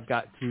happy that I've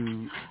got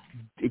to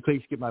at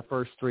least get my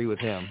first 3 with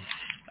him.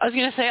 I was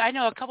going to say, I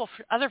know a couple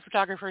other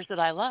photographers that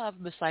I love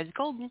besides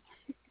Golden.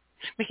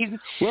 He's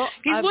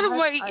one of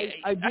my,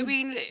 I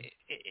mean,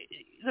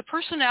 the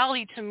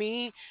personality to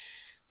me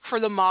for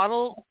the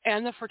model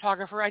and the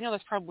photographer, I know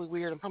that's probably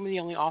weird. I'm probably the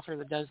only author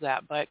that does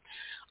that, but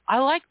I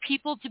like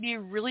people to be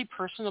really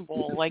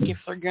personable, like if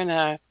they're going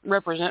to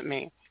represent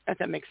me, if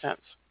that makes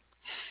sense.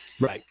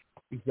 Right,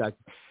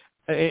 exactly.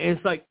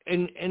 It's like,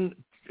 and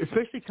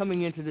especially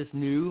coming into this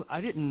new,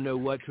 I didn't know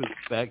what to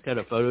expect at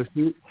a photo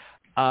shoot.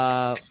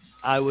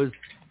 I was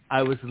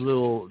a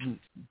little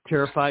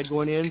terrified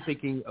going in,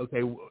 thinking,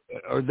 okay,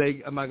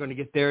 am I going to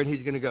get there? And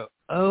he's going to go,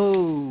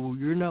 oh,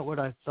 you're not what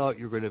I thought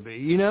you were going to be,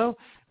 you know?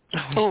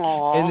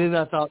 Aww. And then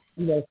I thought,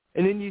 and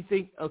then you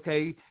think,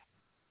 okay,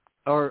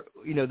 or,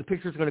 the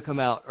picture's going to come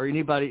out, or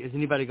is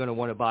anybody going to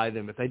want to buy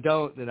them? If they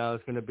don't, then I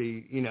was going to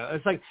be,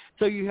 it's like,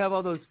 so you have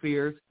all those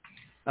fears.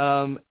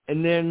 And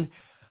then,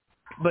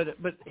 but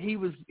he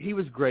was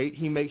great.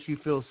 He makes you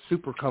feel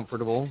super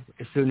comfortable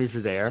as soon as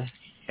you're there.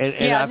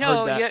 And I've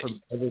heard that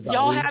from everybody.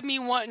 Y'all have me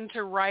wanting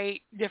to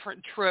write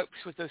different tropes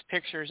with those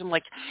pictures. I'm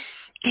like,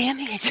 damn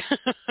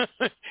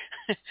it.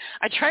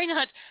 I try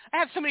not. I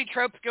have so many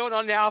tropes going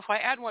on now. If I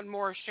add one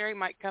more, Sherry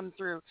might come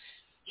through.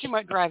 She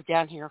might drive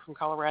down here from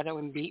Colorado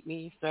and beat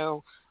me.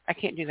 So I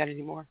can't do that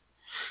anymore.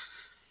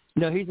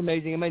 No, he's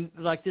amazing. I mean,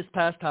 like this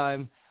past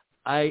time,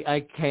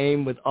 I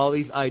came with all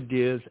these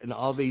ideas and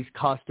all these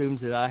costumes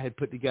that I had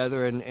put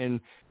together, and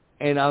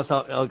I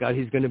thought, oh God,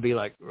 he's going to be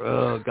like,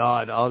 oh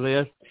God, all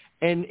this.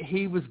 And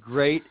he was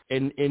great,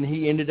 and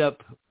he ended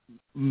up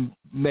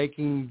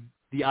making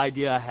the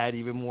idea I had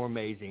even more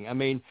amazing. I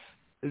mean,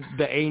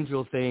 the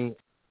angel thing,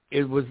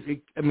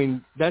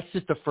 that's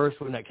just the first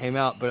one that came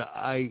out, but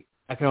I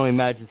can only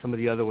imagine some of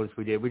the other ones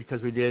we did,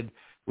 because we did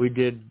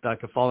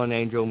like a fallen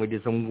angel, and we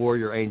did some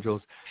warrior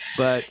angels.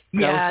 But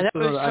that was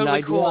totally an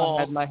idea cool. I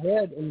had in my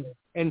head,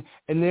 and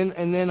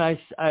then I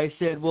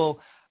said, well,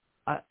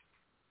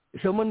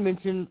 someone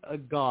mentioned a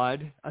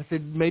god. I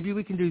said, maybe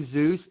we can do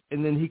Zeus,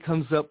 and then he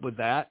comes up with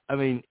that. I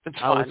mean,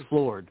 I was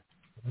floored.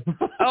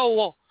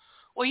 Oh,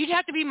 well, you'd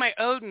have to be my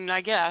Odin,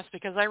 I guess,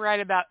 because I write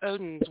about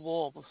Odin's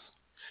wolves.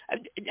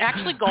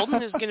 Actually,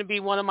 Golden is going to be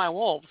one of my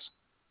wolves.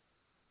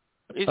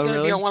 He's going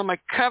to be on one of my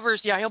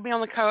covers. Yeah, he'll be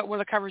on one of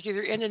the covers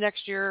either into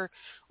next year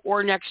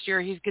or next year.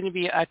 He's going to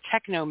be a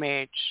techno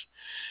mage.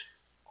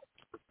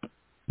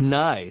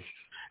 Nice.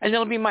 And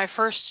he'll be my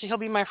first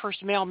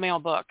male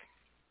book.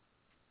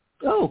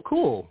 Oh,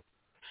 cool.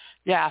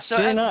 Yeah. So,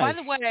 nice. By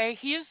the way,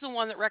 he is the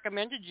one that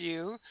recommended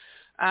you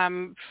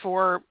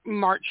for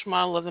March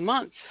Model of the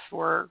Month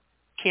for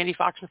Candi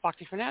Fox and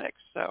Foxy Fanatics.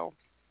 So,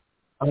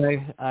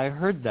 I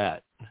heard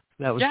that.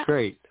 That was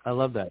great. I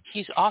love that.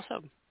 He's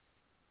awesome.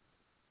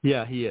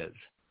 Yeah, he is.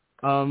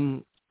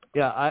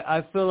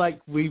 I feel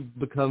like we've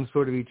become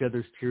sort of each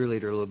other's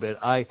cheerleader a little bit.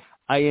 I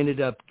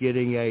ended up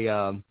getting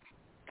a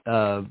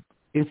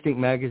Instinct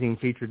magazine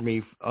featured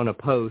me on a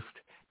post,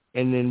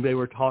 and then they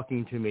were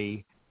talking to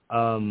me,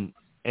 and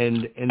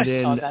then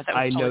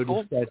I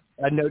noticed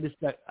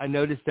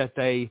that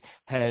they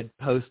had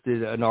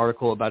posted an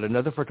article about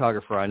another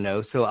photographer I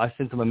know. So I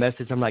sent them a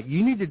message. I'm like,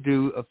 you need to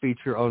do a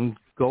feature on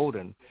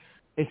Golden,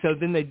 and so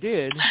then they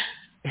did,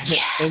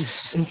 and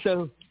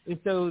so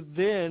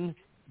then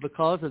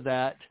because of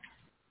that,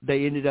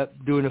 they ended up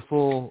doing a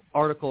full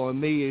article on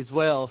me as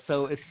well.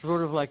 So it's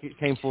sort of like it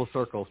came full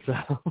circle. So.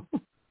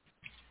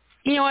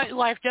 You know what?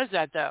 Life does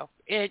that, though.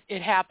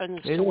 It happens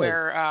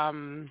where,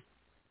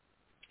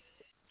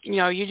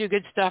 you do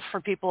good stuff for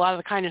people out of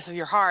the kindness of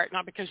your heart,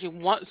 not because you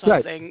want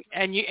something,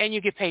 and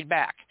you get paid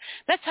back.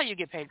 That's how you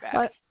get paid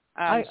back.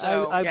 I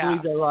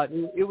believe that a lot.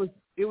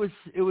 It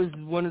was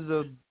one of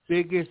the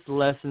biggest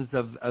lessons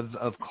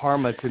of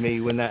karma to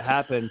me when that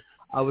happened.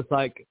 I was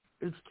like,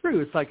 it's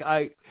true. It's like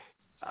I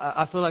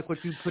feel like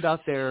what you put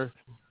out there,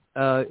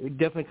 it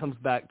definitely comes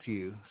back to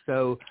you.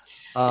 So,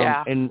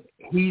 and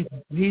he's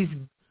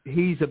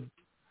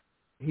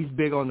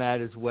big on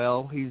that as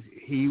well.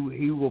 He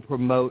will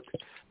promote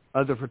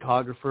other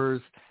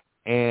photographers,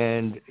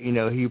 and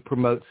he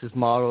promotes his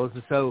models.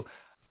 And so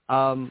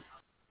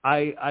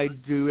I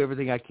do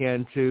everything I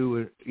can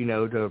to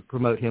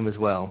promote him as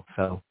well.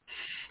 So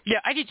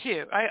yeah, I do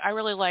too. I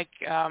really like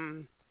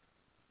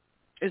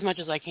as much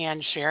as I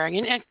can sharing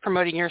and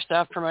promoting your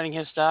stuff, promoting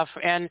his stuff.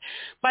 And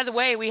by the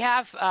way, we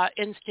have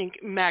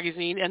Instinct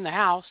magazine in the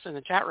house, in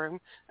the chat room.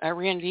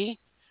 Randy.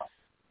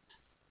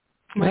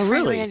 My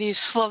friend Randy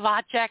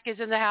Slovacek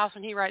is in the house,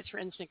 and he writes for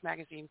Instinct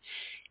magazine.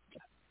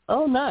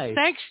 Oh, nice.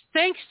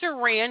 Thanks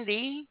to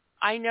Randy,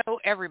 I know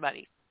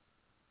everybody.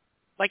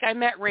 Like I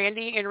met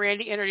Randy, and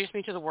Randy introduced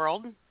me to the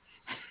world.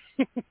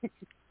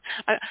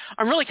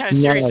 I'm really kind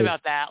of serious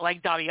about that,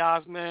 like Dottie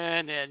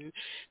Osmond and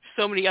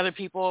so many other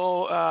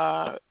people,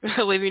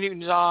 Olivia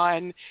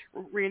Newton-John.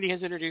 Randy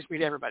has introduced me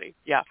to everybody.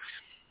 Yeah.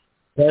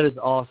 That is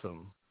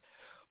awesome.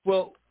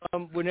 Well,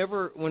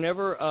 whenever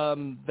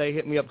they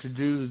hit me up to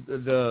do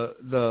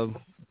the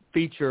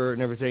feature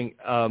and everything,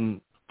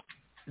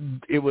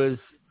 it was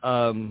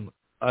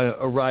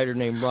a writer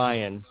named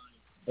Ryan,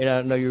 and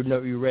I don't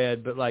know you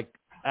read, but like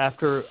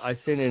after I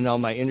sent in all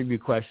my interview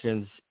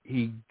questions,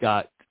 he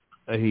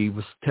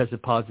was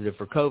tested positive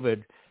for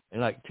COVID,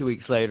 and like 2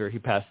 weeks later he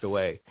passed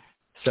away.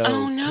 So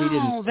oh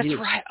no, that's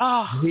right.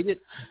 Oh,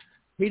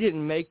 he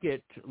didn't make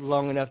it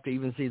long enough to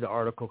even see the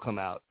article come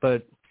out,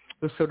 but it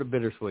was sort of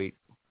bittersweet.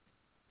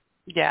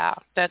 Yeah,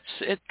 that's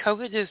it.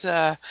 COVID is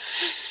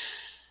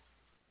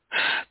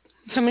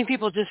so many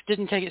people just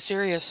didn't take it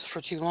serious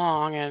for too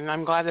long, and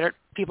I'm glad that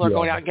people are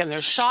going out and getting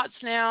their shots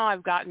now.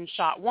 I've gotten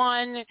shot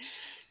 1,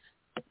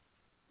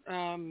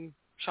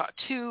 shot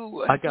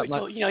 2. I got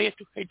you have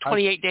to wait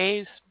 28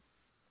 days.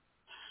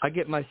 I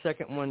get my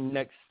second one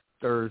next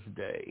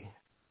Thursday.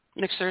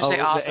 Next Thursday,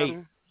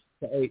 awesome.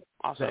 The 8th.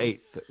 Awesome. The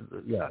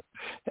 8th, yeah.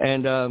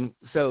 And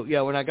so,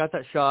 yeah, when I got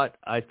that shot,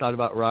 I thought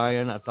about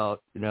Ryan. I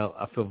thought,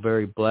 I feel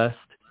very blessed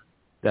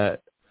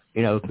that,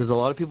 because a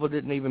lot of people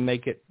didn't even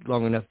make it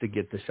long enough to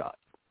get the shot.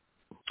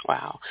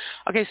 Wow.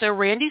 Okay, so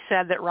Randy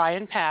said that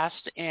Ryan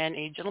passed and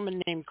a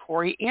gentleman named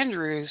Corey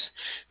Andrews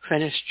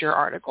finished your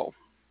article.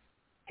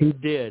 He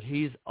did.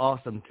 He's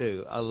awesome,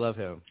 too. I love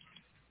him.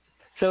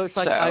 So it's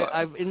like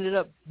I've ended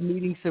up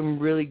meeting some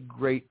really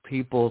great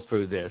people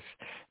through this.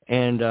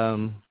 And,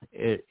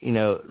 it's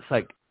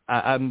like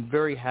I'm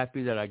very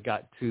happy that I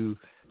got to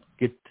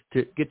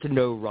get to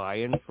know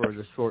Ryan for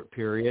the short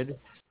period.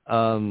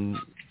 And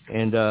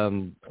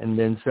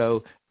then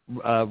so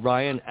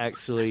Ryan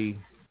actually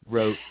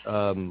wrote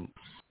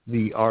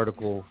the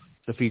article,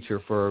 the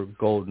feature for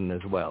Golden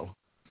as well.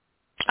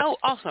 Oh,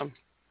 awesome.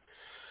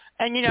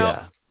 And,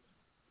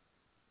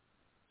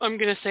 I'm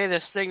going to say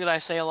this thing that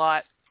I say a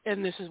lot,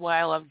 and this is why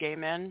I love gay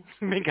men,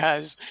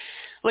 because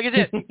look at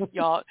it,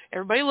 y'all.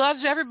 Everybody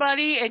loves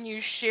everybody, and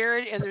you share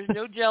it, and there's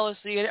no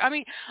jealousy. And I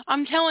mean,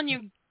 I'm telling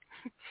you,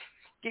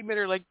 gay men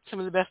are like some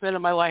of the best men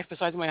in my life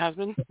besides my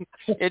husband.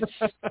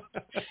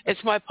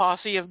 It's my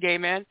posse of gay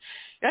men.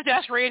 You have to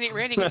ask Randy.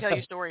 Randy can tell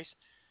you stories.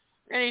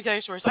 Randy can tell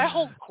you stories. I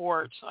hold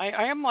court.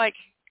 I am like,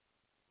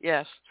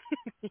 yes.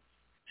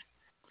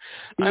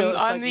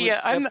 I'm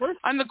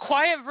the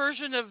quiet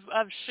version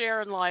of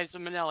Cher and Liza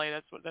Minnelli.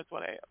 That's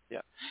what I am.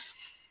 Yeah.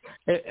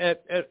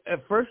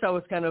 At first, I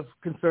was kind of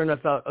concerned. I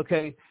thought,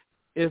 okay,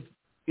 if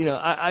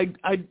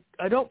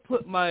I don't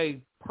put my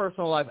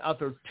personal life out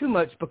there too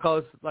much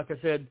because, like I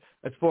said,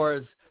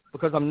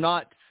 because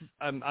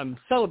I'm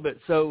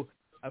celibate, so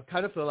I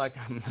kind of feel like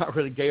I'm not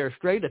really gay or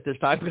straight at this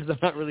time because I'm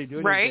not really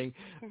doing anything.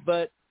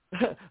 But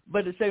at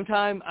the same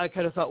time, I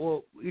kind of thought,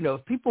 well,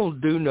 if people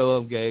do know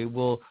I'm gay,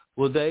 will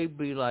the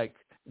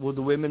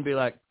women be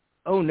like,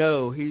 oh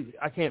no,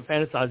 I can't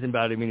fantasize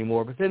about him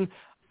anymore? But then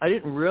I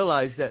didn't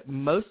realize that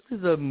most of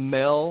the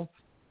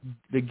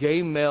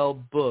gay male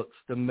books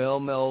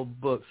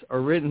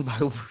are written by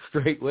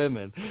straight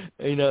women.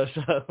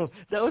 So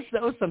that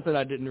was something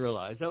I didn't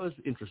realize. That was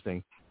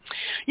interesting.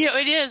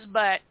 It is,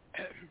 but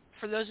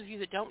for those of you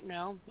that don't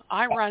know,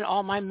 I run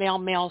all my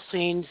male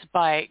scenes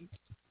by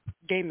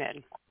gay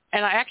men.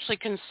 And I actually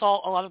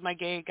consult a lot of my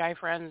gay guy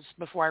friends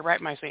before I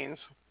write my scenes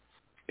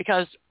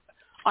because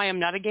I am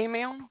not a gay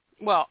male.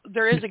 Well,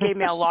 there is a gay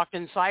male locked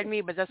inside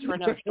me, but that's for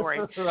another story.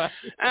 Right.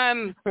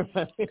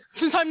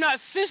 Since I'm not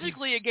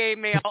physically a gay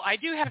male, I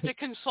do have to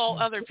consult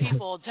other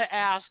people to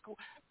ask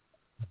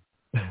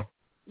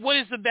what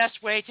is the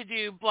best way to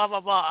do blah, blah,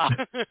 blah.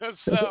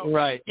 So,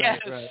 right. Yes.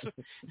 Right.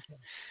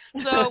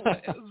 So,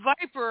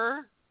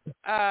 Viper,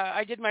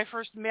 I did my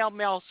first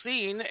male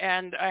scene,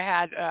 and I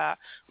had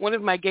one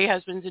of my gay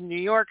husbands in New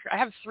York. I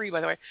have 3, by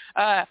the way.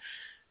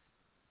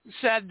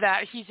 Said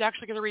that he's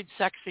actually going to read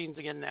sex scenes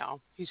again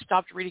now. He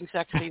stopped reading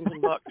sex scenes in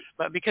books,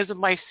 but because of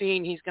my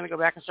scene, he's going to go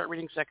back and start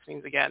reading sex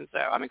scenes again. So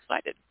I'm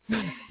excited.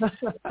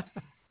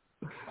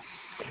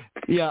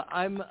 Yeah,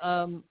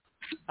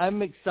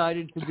 I'm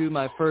excited to do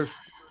my first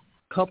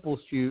couple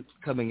shoot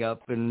coming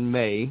up in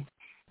May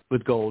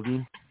with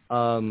Golden.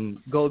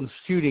 Golden's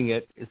shooting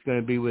it. It's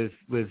going to be with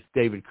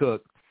David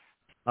Cook,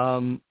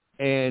 and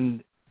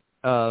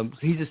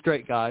he's a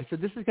straight guy, so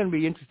this is going to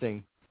be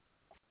interesting.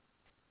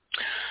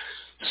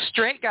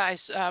 Straight guys.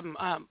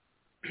 I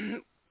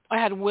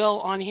had Will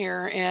on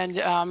here,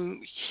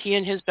 and he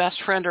and his best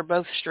friend are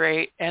both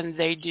straight, and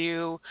they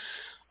do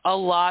a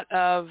lot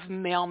of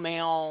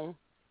male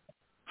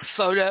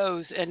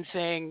photos and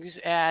things,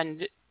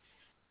 and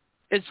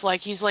it's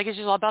just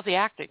all about the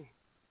acting.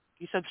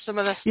 He said some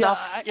of the stuff,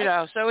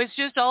 so it's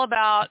just all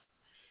about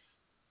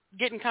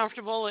getting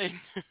comfortable and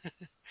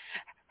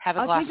have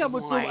a glass of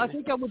wine. I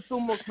think I would feel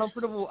more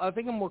comfortable. I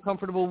think I'm more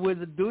comfortable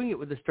with doing it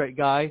with a straight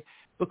guy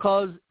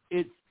because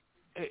it's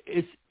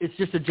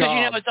just a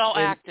job. Because it's all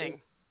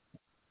acting.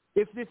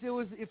 if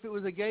it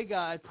was a gay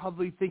guy, I'd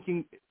probably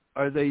thinking,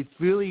 are they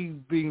really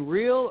being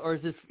real, or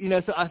is this,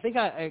 so I think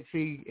I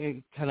actually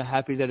am kind of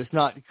happy that it's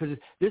not, because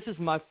this is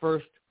my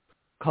first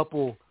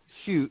couple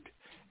shoot.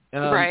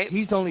 Right.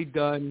 He's only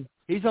done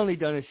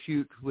a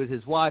shoot with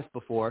his wife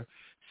before,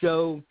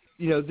 so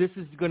this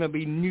is going to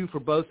be new for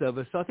both of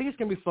us. So I think it's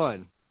going to be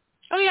fun.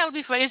 Oh yeah, it'll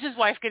be fun. Is his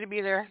wife going to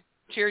be there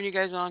cheering you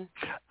guys on?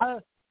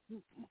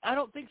 I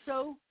don't think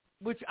so.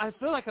 Which I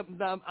feel like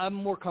I'm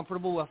more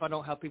comfortable if I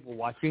don't have people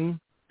watching.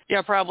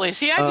 Yeah, probably.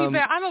 See, I'd be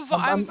bad.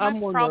 I'm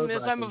more my problem is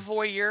nerve-wracking. I'm a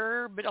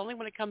voyeur, but only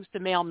when it comes to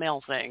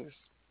male things.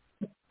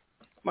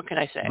 What can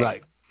I say?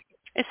 Right.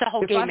 It's the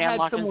whole If gay I man had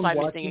locked someone inside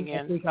me watching, thing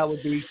again. I think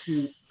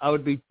I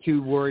would be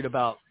too worried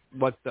about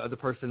what the other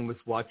person was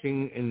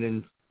watching, and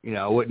then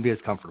I wouldn't be as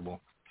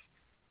comfortable.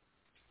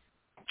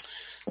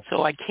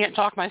 So I can't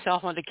talk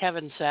myself onto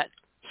Kevin's set.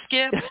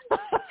 Skip.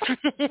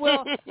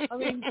 Well, I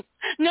mean,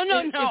 no.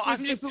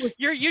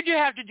 You do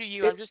have to do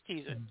you. I'm just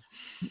teasing.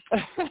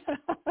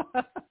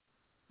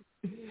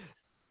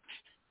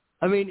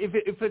 I mean,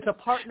 if it's a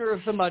partner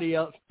of somebody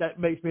else, that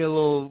makes me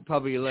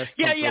probably less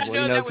comfortable. Yeah,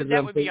 no,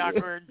 that would be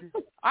awkward.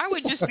 I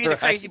would just be the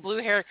crazy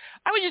blue-haired.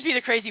 I would just be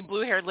the crazy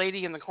blue-haired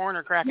lady in the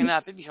corner cracking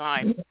up. It'd be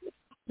fine.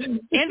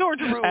 And or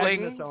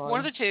drooling,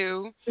 one of the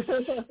two.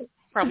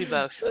 Probably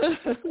both.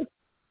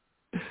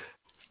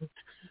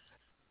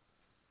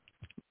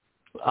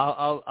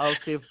 I'll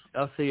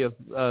see if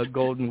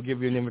Golden will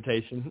give you an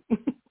invitation.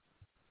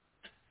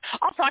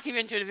 I'll talk you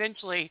into it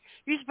eventually.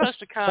 He's supposed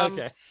to come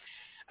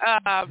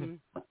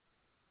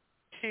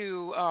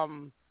to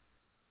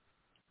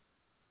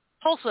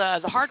Tulsa,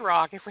 the Hard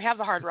Rock. If we have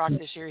the Hard Rock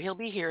this year, he'll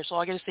be here, so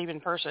I'll get to see him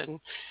in person.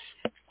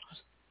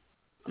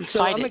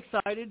 I'm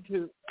excited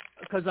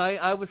because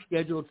I was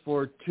scheduled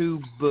for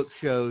 2 book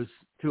shows,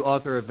 2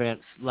 author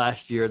events last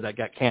year that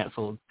got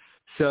canceled.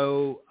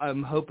 So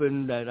I'm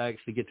hoping that I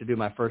actually get to do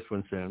my first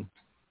one soon.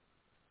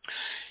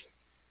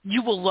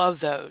 You will love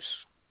those.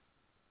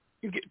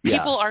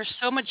 People are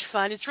so much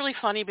fun. It's really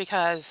funny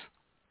because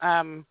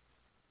I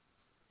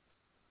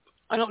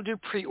don't do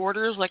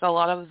pre-orders like a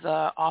lot of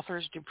the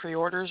authors do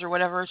pre-orders or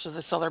whatever, so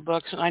they sell their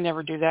books, and I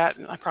never do that.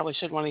 And I probably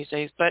should one of these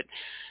days. But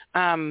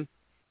I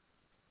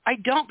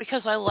don't,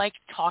 because I like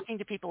talking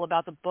to people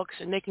about the books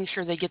and making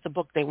sure they get the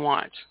book they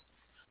want.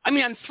 I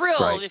mean, I'm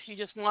thrilled if you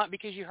just want,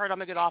 because you heard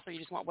I'm a good author, you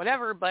just want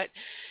whatever, but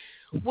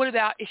what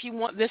about if you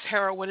want this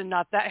heroine and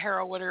not that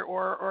heroine,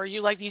 or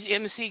you like these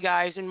MC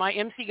guys, and my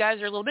MC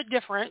guys are a little bit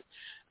different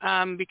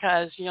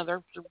because,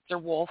 they're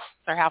wolf,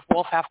 they're half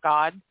wolf, half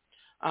god.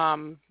 They're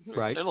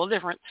a little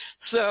different.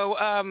 So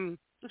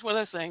it's one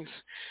of those things.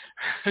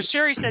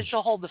 Sherry said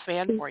she'll hold the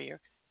fan for you.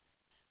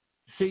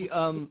 See,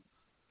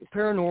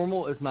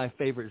 paranormal is my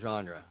favorite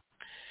genre.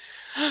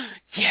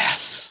 Yes.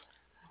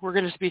 We're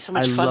going to be so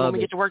much fun when we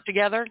get to work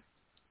together.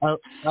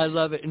 I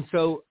love it. And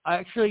so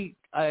I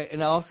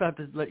also have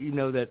to let you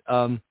know that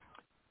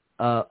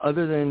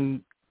other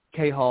than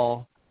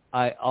K-Hall,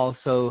 I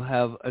also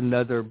have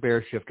another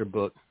bear shifter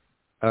book.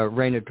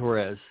 Raina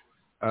Torres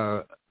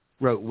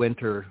wrote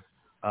Winter,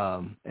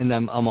 and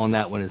I'm on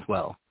that one as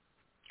well.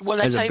 Well,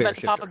 I tell you about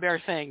the Papa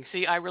Bear thing.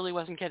 See, I really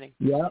wasn't kidding.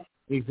 Yeah,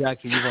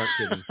 exactly. You weren't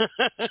kidding.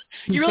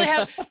 You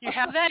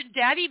have that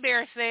daddy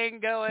bear thing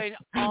going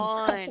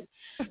on.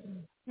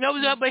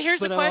 No, but here's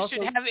the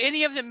question. Have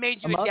any of them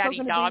made you a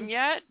daddy dom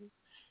yet?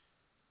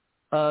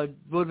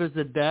 What is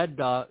the dad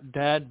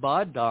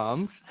bod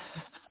doms?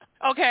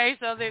 Okay,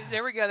 so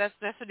there we go.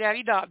 That's the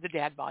daddy dom, the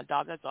dad bod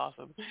dom. That's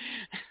awesome.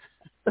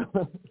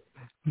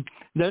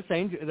 That's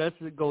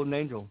the Golden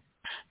Angel.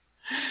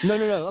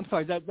 No. I'm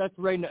sorry. That's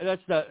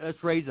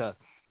Reza.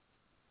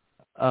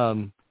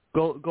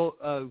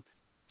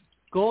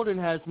 Golden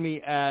has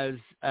me as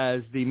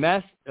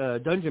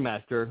the dungeon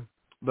master,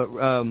 but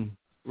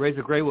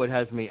Razor Greywood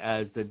has me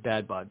as the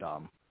dad bod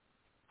dom.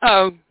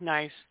 Oh,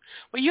 nice.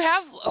 Well, you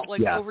have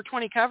over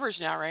 20 covers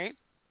now, right?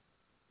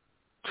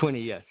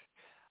 20, yes.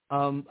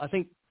 I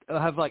think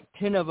I have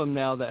 10 of them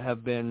now that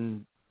have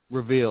been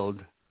revealed,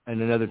 and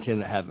another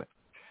 10 that haven't.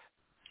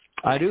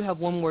 I do have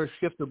one more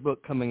shifter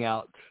book coming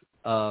out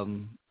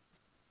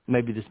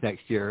maybe this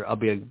next year. I'll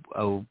be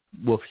a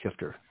wolf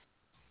shifter.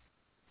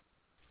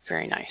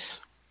 Very nice.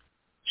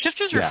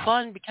 Shifters are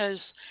fun because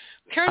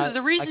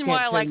the reason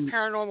why I like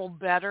paranormal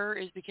better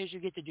is because you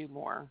get to do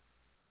more.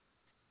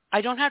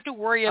 I don't have to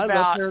worry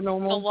about the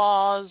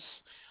laws.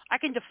 I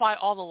can defy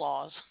all the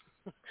laws.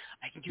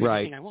 I can do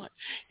anything I want.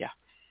 Yeah.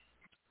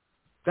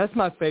 That's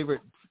my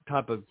favorite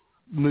type of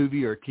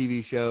movie or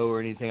TV show or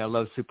anything. I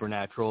love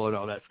supernatural and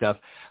all that stuff.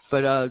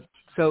 But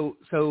so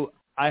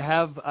I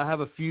have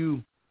a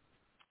few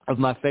of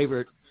my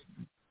favorite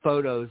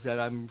photos that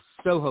I'm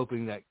so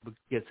hoping that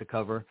gets a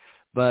cover.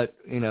 But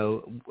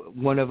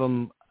one of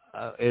them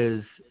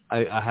is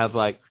I have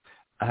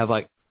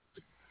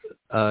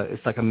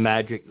it's like a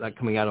magic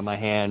coming out of my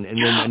hand, and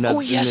then another. Oh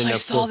yes,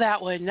 I saw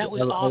that one. That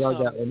was awesome. I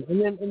love that one.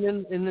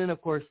 And then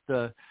of course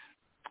the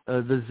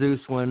Zeus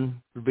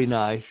one would be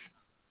nice.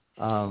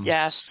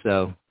 Yes.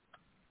 So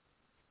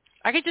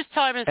I could just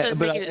tell him instead of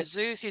making it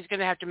Zeus, he's going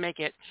to have to make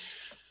it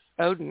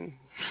Odin.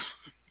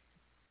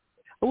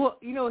 Well,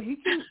 he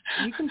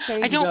can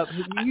change it up.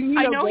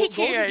 I know he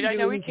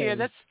can.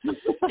 That's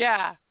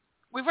yeah.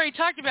 We've already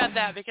talked about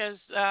that because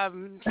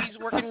he's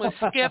working with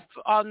Skip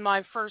on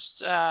my first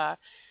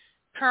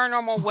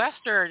paranormal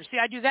western. See,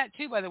 I do that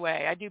too, by the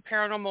way. I do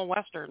paranormal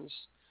westerns,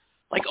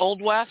 like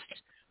Old West.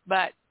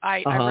 But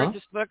I wrote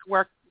this book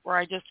where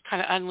I just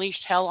kind of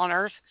unleashed hell on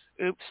earth.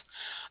 Oops.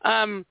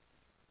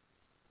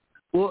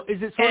 Well,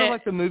 is it sort of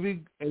like the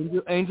movie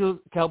Angels,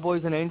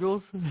 Cowboys and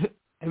Angels?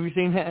 Have you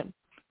seen that?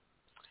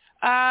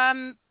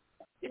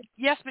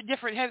 Yes, but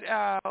different.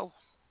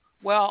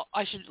 Well,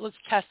 let's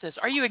test this.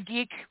 Are you a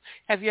geek?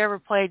 Have you ever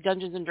played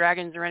Dungeons and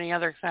Dragons or any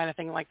other kind of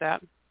thing like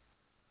that?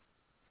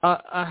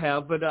 I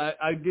have, but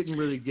I didn't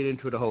really get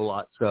into it a whole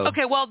lot. So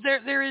okay, well,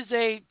 there is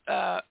a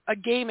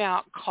game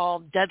out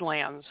called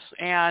Deadlands,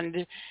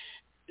 and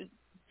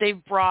they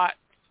call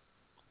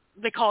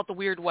it the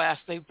Weird West.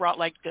 They've brought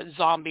like the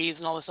zombies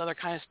and all this other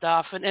kind of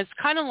stuff, and it's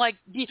kind of like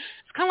the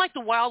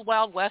Wild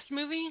Wild West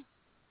movie.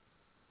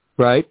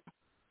 Right.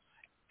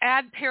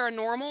 Add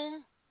paranormal.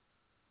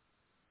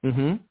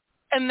 Mm-hmm.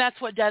 And that's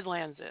what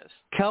Deadlands is.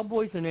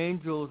 Cowboys and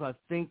Angels, I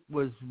think,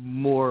 was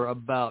more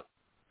about.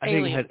 I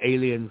Aliens. think it had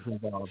aliens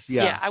involved.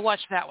 Yeah. Yeah, I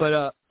watched that one.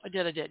 But I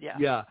did. Yeah.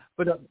 Yeah,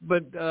 but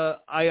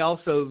I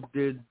also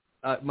did.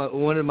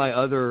 One of my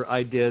other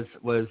ideas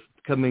was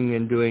coming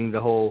and doing the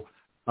whole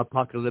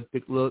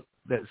apocalyptic look.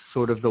 That's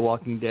sort of the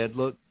Walking Dead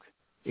look.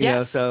 You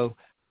know, so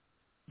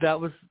that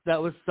was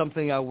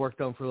something I worked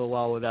on for a little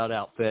while without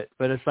outfit.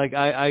 But it's like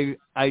I'm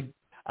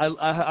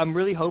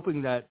really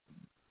hoping that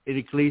it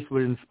at least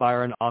would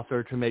inspire an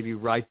author to maybe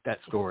write that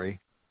story.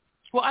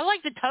 Well, I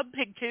like the tub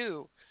pig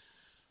too.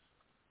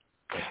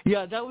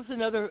 Yeah, that was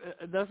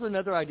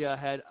another idea I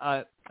had.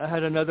 I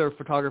had another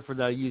photographer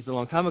that I used a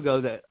long time ago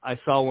that I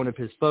saw one of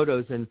his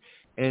photos,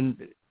 and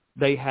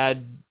they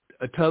had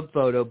a tub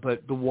photo,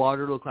 but the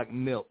water looked like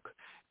milk,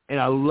 and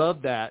I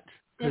love that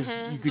because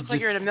you could looks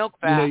like you're in a milk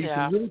bath. You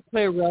can really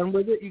play around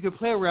with it. You could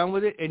play around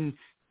with it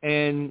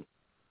and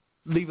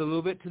leave a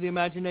little bit to the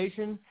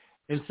imagination.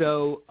 And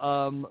so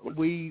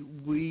we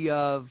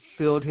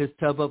filled his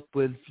tub up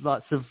with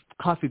lots of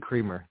coffee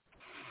creamer.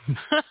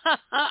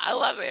 I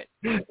love it.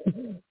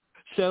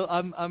 So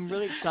I'm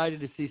really excited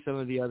to see some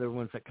of the other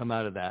ones that come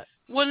out of that.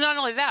 Well, not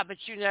only that, but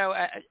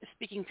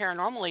speaking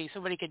paranormally,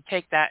 somebody could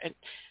take that and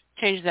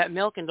change that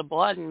milk into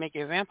blood and make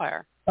you a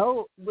vampire.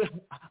 Oh,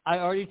 I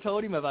already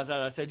told him about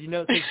that. I said, he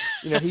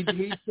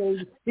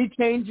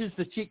changes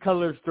the cheek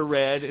colors to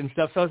red and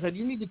stuff. So I said,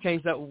 you need to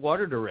change that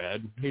water to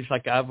red. He's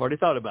like, I've already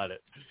thought about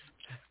it.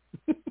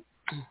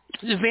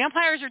 The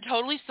vampires are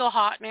totally still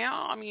hot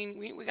now. I mean,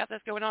 we got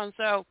this going on.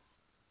 So,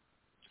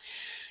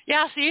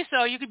 yeah, see,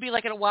 so you could be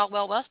like in a Wild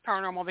Wild West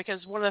paranormal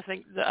because one of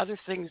the other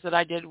things that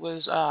I did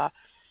was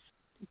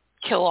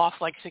kill off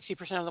like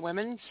 60% of the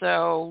women.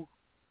 So,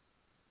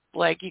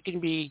 like, you can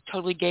be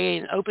totally gay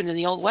and open in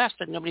the Old West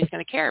and nobody's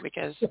going to care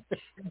because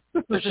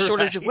there's a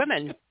shortage of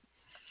women.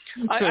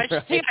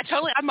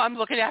 I'm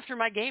looking after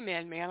my gay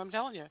men, man. I'm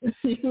telling you.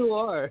 You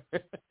are.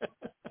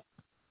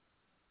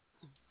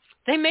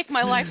 They make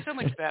my life so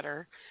much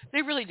better.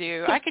 They really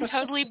do. I can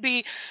totally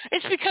be.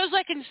 It's because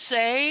I can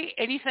say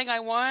anything I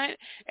want,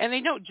 and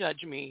they don't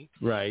judge me.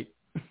 Right.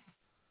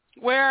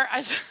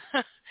 Whereas,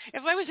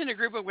 if I was in a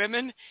group of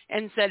women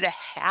and said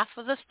half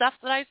of the stuff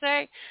that I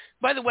say,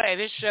 by the way,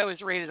 this show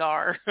is rated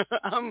R,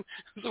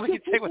 so we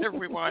can say whatever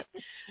we want.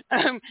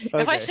 Okay.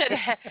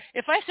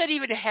 If I said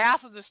even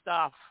half of the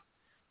stuff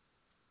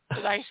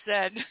that I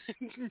said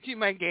to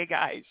my gay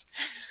guys,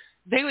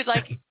 they would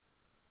like.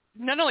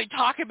 Not only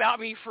talk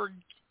about me for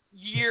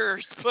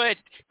years, but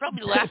probably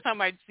the last time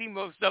I'd see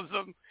most of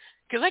them,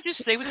 because I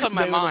just say what's on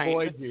my mind. They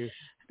would avoid you.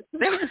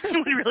 They would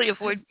really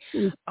avoid.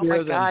 Oh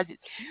my God,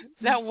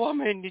 that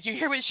woman! Did you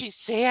hear what she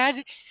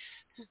said?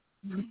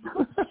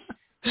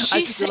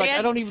 She said,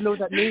 I don't even know what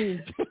that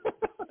means.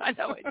 I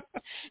know it.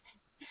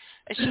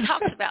 And she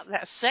talks about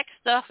that sex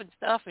stuff,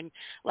 and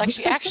like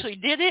she actually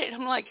did it.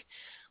 I'm like,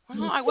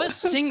 well, I was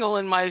single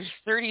in my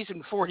 30s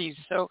and 40s,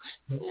 so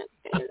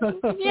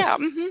yeah.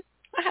 Mm-hmm.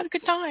 I had a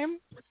good time.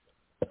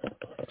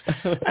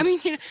 I mean,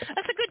 that's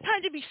a good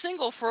time to be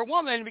single for a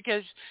woman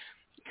because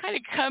you kind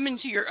of come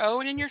into your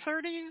own in your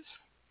 30s.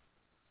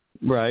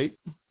 Right.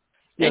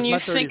 Yeah, and you my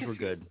 30s were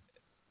good.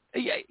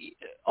 Yeah,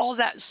 all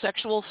that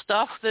sexual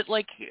stuff that,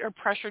 like, are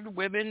pressured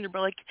women to be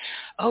like,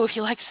 oh, if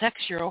you like sex,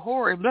 you're a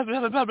whore, blah, blah,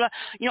 blah, blah, blah.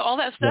 All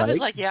that stuff is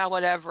like, yeah,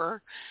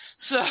 whatever.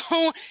 So,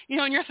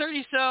 in your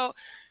 30s, so,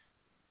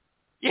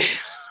 yeah,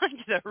 I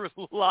did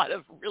a lot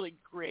of really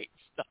great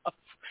stuff.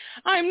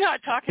 I'm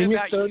not talking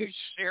about you,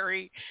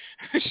 Sherry.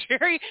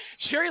 Sherry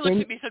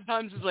looks at me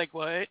sometimes and is like,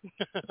 what?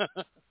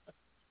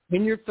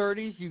 In your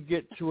 30s, you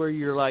get to where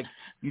you're like,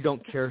 you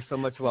don't care so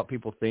much about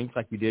people think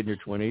like you did in your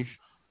 20s?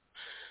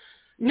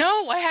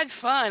 No, I had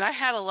fun. I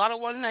had a lot of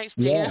one-night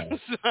stands.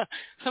 Yeah.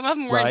 Some of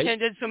them were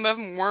intended, some of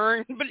them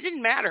weren't, but it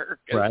didn't matter.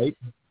 Right.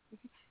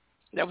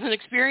 That was an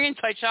experience.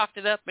 I chalked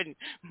it up and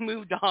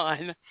moved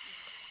on.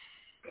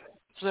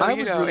 So, I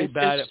was really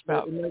bad at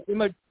in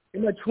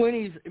my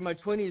 20s. In my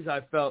 20s,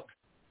 I felt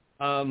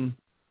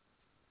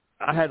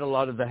I had a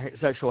lot of the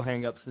sexual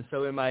hang-ups, and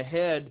so in my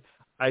head,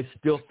 I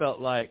still felt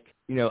like,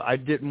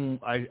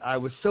 I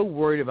was so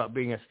worried about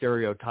being a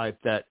stereotype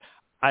that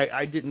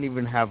I didn't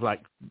even have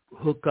like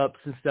hookups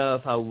and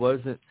stuff. I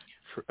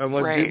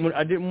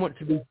didn't want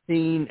to be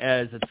seen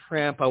as a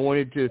tramp. I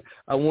wanted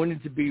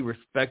to be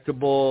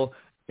respectable,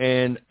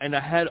 and I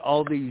had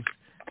all these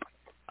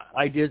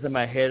ideas in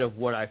my head of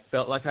what I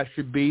felt like I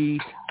should be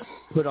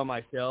put on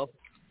myself.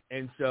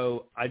 And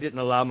so I didn't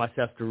allow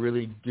myself to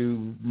really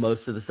do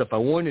most of the stuff I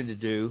wanted to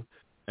do.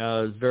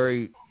 I was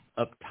very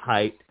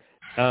uptight.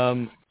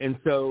 And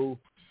so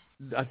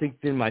I think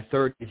in my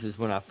 30s is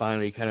when I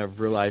finally kind of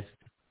realized,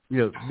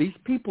 these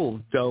people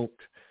don't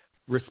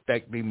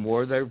respect me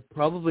more. They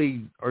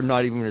probably are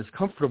not even as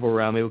comfortable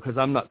around me because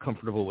I'm not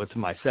comfortable with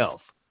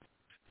myself.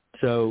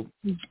 So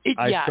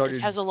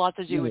it has a lot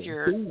to do with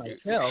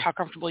how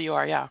comfortable you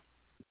are, yeah.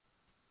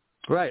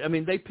 Right. I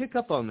mean, they pick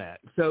up on that.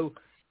 So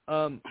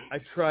I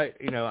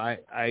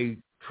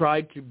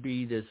tried to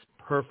be this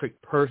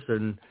perfect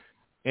person,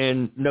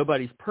 and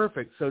nobody's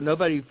perfect, so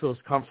nobody feels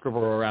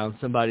comfortable around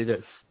somebody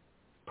that's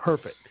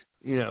perfect.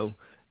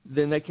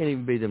 Then they can't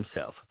even be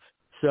themselves.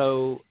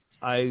 So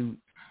I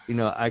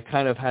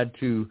kind of had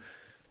to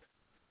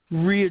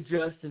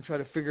readjust and try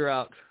to figure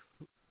out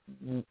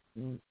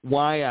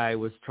why I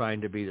was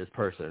trying to be this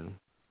person,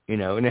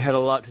 and it had a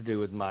lot to do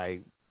with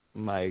my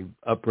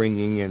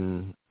upbringing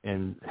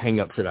and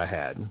hang-ups that I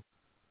had.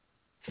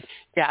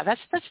 Yeah,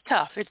 that's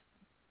tough. It's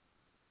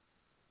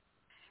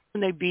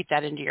when they beat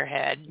that into your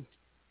head.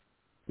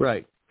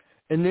 Right.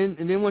 And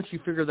then once you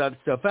figure that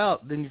stuff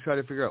out, then you try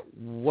to figure out,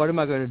 what am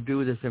I going to do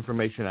with this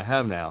information I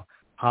have now?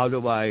 How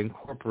do I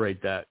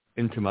incorporate that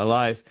into my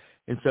life?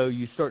 And so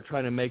you start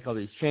trying to make all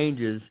these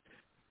changes,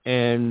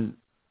 and,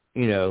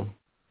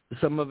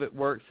 some of it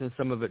works and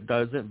some of it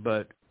doesn't,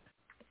 but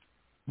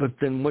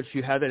then once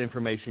you have that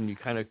information, you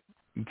kind of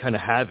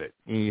have it,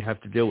 and you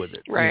have to deal with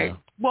it. Right.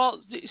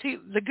 Well, see,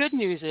 the good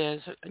news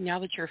is now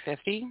that you're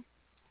 50,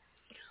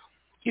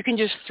 you can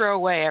just throw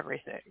away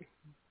everything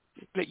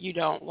that you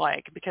don't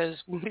like, because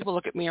when people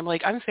look at me, I'm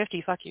like, I'm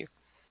 50, fuck you.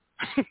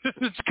 That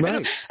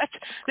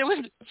was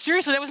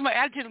my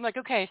attitude. I'm like,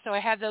 okay, so I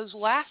had those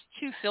last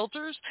 2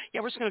 filters.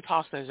 Yeah, we're just going to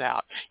toss those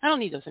out. I don't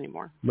need those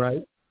anymore.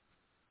 Right.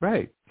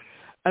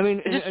 I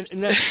mean,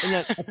 and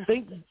I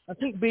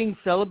think being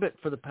celibate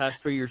for the past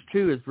 3 years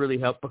too has really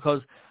helped,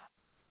 because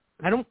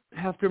I don't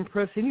have to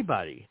impress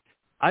anybody.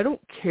 I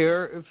don't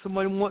care if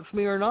someone wants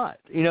me or not,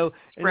 and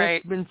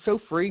right. That's been so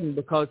freeing,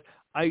 because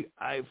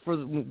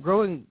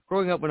growing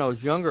up when I was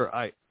younger,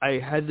 I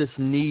had this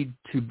need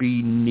to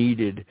be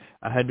needed.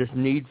 I had this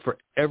need for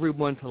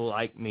everyone to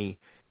like me.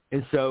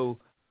 And so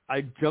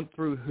I jumped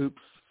through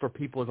hoops for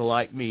people to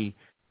like me.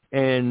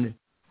 And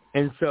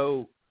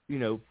so,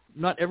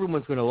 not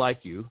everyone's going to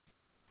like you.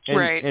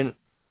 Right. And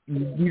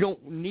you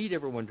don't need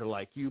everyone to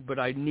like you, but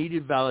I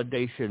needed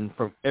validation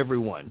from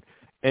everyone.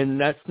 And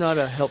that's not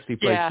a healthy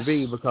place to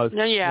be, because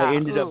I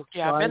ended up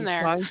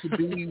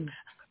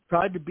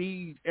tried to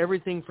be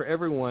everything for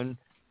everyone,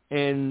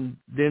 and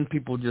then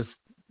people just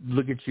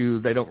look at you.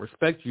 They don't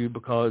respect you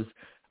because,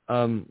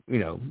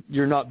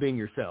 you're not being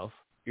yourself.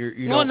 You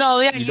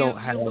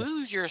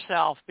lose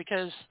yourself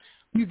because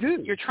you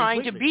do. You're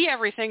trying to be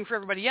everything for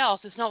everybody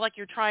else. It's not like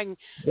you're trying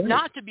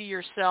not to be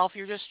yourself.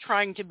 You're just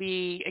trying to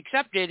be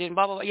accepted and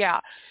blah, blah, blah. Yeah.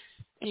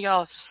 And you got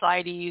all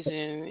societies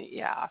and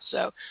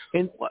So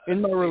in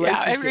my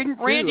relationship,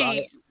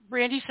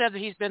 Randy said that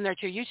he's been there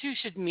too. You two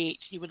should meet.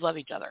 You would love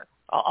each other.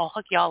 I'll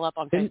hook you all up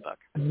on Facebook.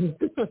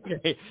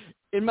 Okay.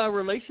 In my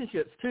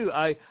relationships too,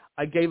 I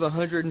gave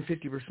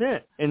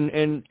 150%,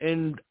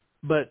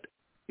 but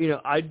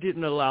I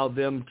didn't allow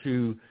them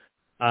to.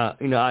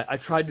 I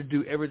tried to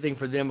do everything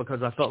for them,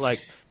 because I felt like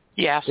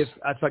if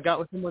I got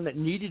with someone that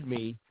needed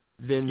me,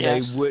 then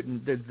they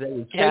would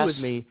stay with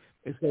me.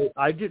 And so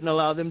I didn't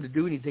allow them to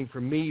do anything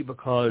for me,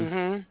 because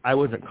I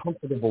wasn't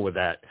comfortable with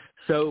that.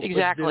 So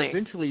exactly.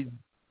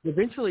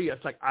 Eventually,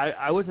 it's like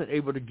I wasn't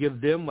able to give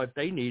them what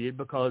they needed,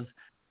 because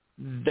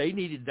they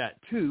needed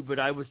that too. But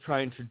I was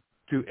trying to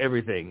do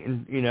everything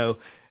and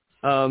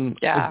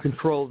and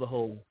control the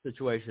whole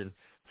situation.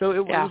 So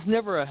it was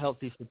never a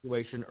healthy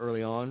situation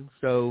early on.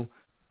 So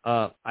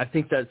I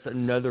think that's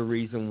another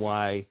reason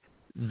why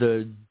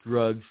the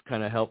drugs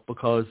kind of helped,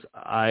 because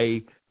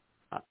I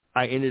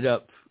ended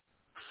up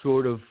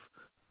sort of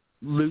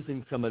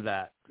losing some of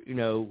that,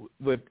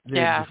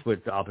 just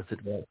with the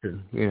opposite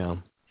direction,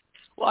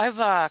 Well,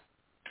 I've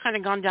kind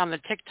of gone down the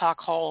TikTok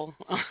hole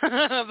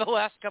the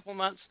last couple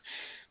months.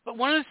 But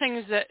one of the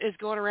things that is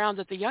going around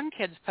that the young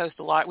kids post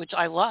a lot, which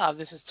I love,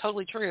 this is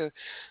totally true,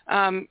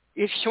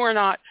 if you're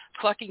not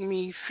fucking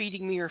me,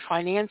 feeding me, or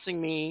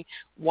financing me,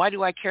 why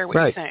do I care what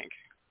you think?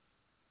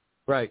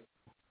 Right.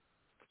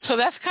 So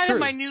that's kind of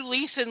my new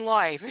lease in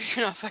life. If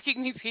you're not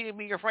fucking me, feeding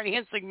me, or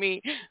financing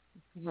me,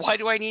 why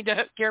do I need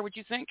to care what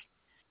you think?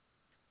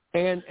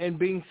 And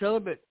being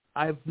celibate,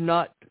 I've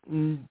not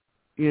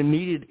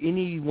needed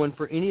anyone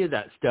for any of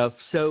that stuff.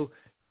 So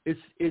it's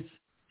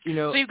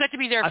So you've got to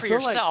be there for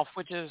yourself,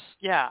 which is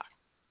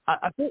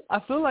I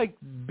feel like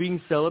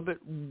being celibate.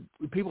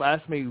 People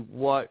ask me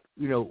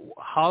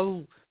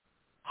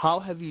how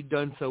have you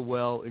done so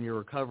well in your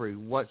recovery?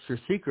 What's your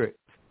secret?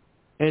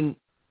 And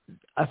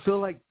I feel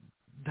like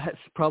that's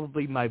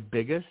probably my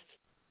biggest.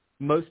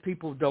 Most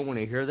people don't want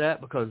to hear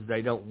that because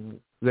they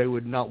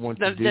would not want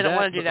to do that. They don't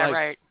want to do that,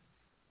 right?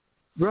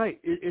 Right.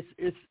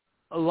 It's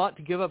a lot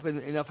to give up,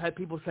 and I've had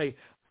people say,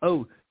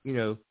 "Oh,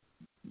 you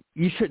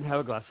shouldn't have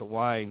a glass of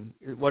wine,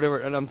 whatever."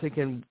 And I'm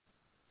thinking,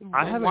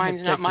 I haven't wine's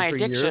had sex not my for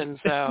addiction, years.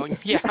 so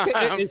yeah.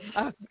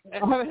 I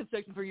haven't had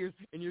sex for years,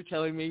 and you're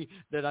telling me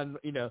that I'm,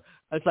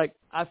 it's like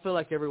I feel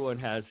like everyone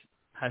has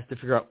to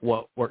figure out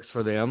what works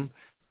for them,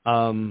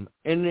 and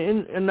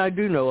I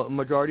do know a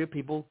majority of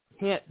people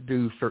can't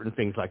do certain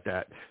things like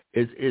that.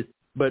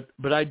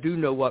 But I do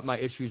know what my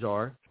issues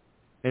are,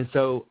 and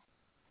so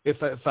if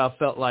I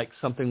felt like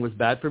something was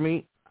bad for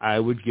me, I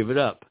would give it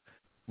up,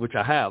 which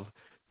I have.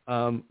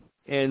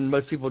 And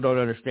most people don't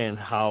understand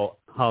how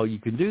you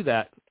can do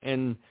that.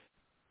 And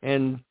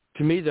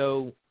to me,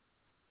 though,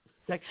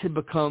 sex had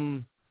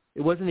become,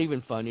 it wasn't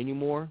even fun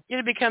anymore. It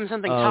had become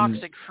something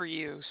toxic for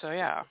you, so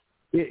yeah.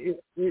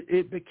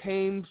 It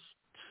became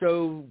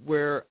so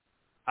where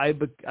I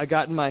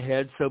got in my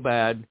head so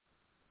bad,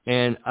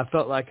 and I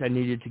felt like I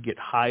needed to get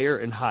higher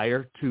and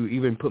higher to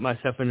even put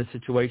myself in a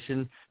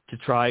situation to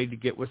try to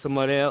get with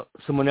someone else.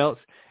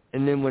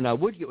 And then when I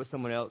would get with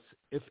someone else,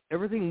 if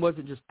everything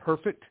wasn't just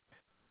perfect,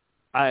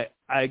 I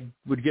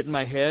would get in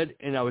my head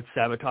and I would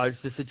sabotage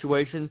the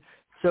situation.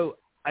 So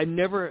I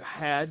never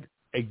had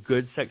a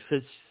good sex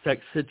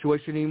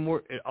situation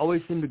anymore. It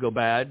always seemed to go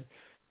bad.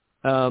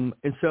 And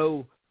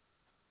so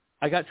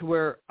I got to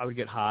where I would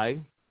get high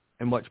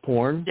and watch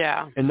porn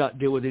and not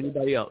deal with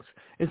anybody else.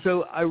 And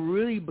so I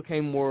really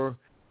became more,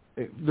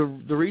 the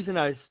reason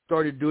I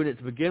started doing it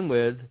to begin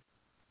with,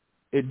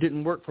 it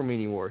didn't work for me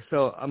anymore.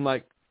 So I'm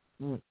like,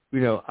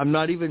 I'm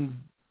not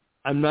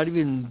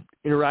even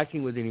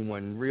interacting with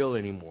anyone real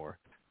anymore.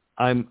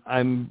 I'm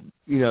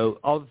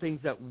all the things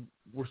that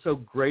were so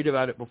great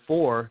about it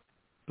before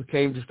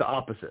became just the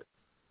opposite.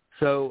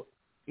 So,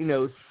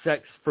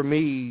 sex for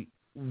me,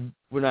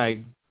 when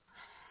I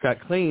got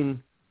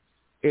clean,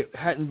 it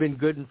hadn't been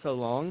good in so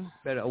long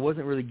that I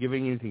wasn't really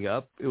giving anything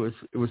up. It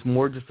was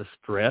more just a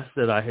stress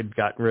that I had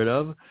gotten rid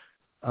of.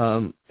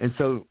 And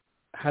so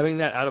having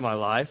that out of my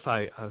life,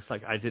 I was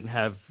like, I didn't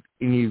have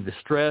any of the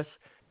stress,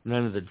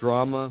 none of the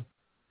drama,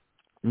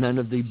 none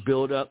of the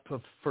build up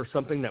for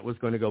something that was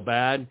going to go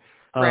bad.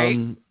 Right.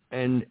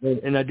 And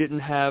I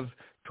didn't have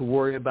to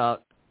worry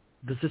about,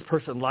 does this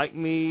person like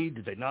me?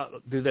 Do they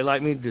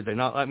like me? Do they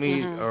not like me?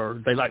 Mm-hmm. Or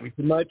they like me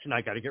too much and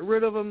I got to get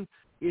rid of them?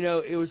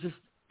 It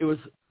was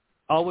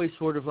always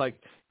sort of like,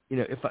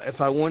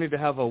 if I wanted to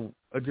have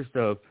just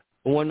a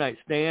one night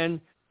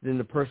stand, then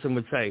the person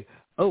would say,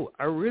 "Oh,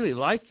 I really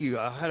like you.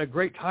 I had a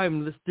great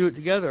time. Let's do it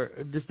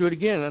together. Just do it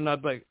again." And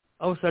I'd be like,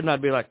 all of a sudden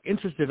I'd be like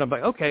interested. I'm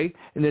like, okay,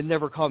 and then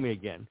never call me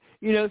again.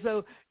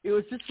 So it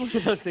was just one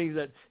of those things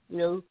that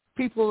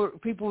people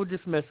would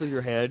just mess with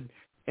your head,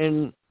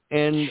 and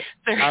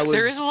I was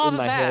there is a lot in of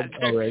my that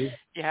head already.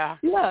 Yeah.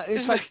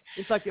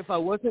 It's like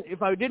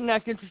if I didn't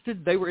act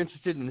interested, they were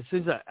interested, and as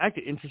soon as I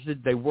acted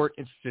interested, they weren't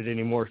interested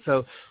anymore.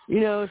 So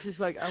it's just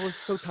like I was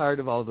so tired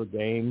of all the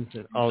games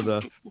and all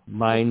the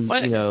mind.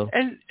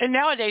 And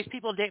nowadays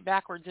people date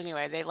backwards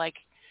anyway. They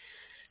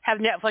have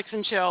Netflix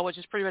and chill, which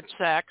is pretty much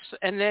sex,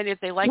 and then if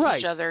they like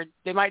each other,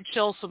 they might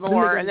chill some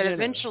more, and then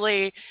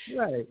eventually,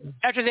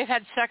 after they've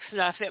had sex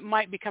enough, it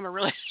might become a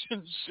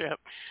relationship.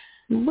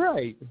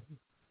 Right.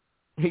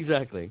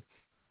 Exactly.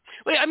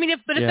 Well, I mean, if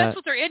that's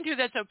what they're into,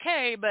 that's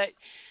okay. But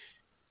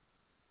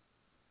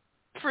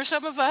for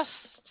some of us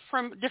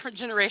from different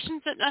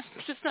generations, that's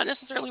just not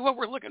necessarily what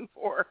we're looking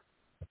for.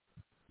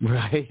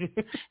 Right.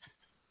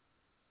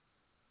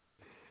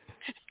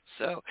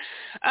 So,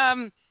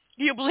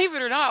 believe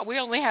it or not, we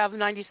only have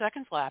 90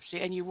 seconds left,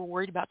 and you were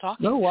worried about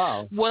talking. Oh,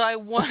 wow. What I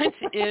want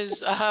is,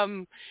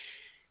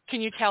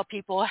 can you tell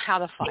people how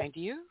to find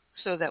you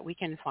so that we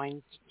can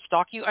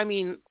stalk you? I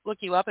mean, look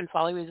you up and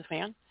follow you as a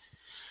fan?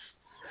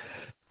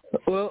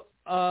 Well,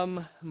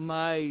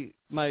 my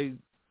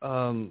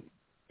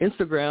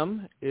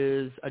Instagram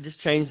is, I just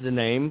changed the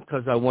name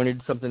because I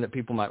wanted something that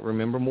people might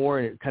remember more,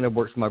 and it kind of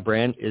works for my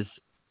brand, is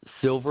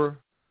Silver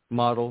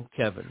Model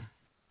Kevin.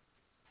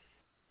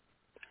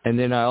 And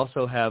then I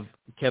also have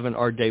Kevin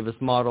R. Davis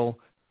Model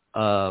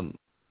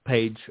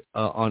page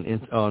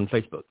on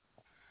Facebook.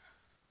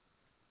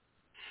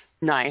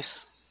 Nice.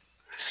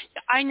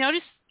 I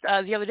noticed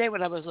the other day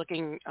when I was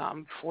looking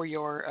for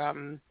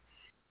your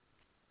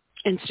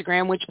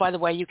Instagram, which, by the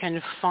way, you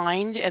can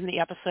find in the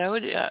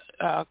episode.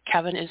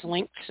 Kevin is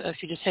linked.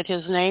 If you just hit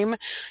his name,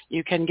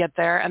 you can get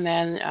there. And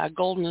then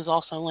Golden is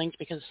also linked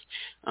because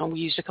we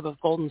used a couple of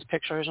Golden's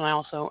pictures, and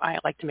I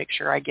like to make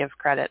sure I give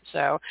credit.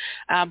 So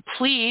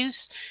please,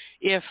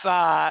 if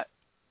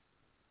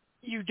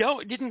you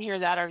didn't hear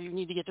that, or you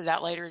need to get to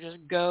that later, just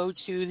go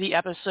to the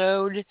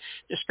episode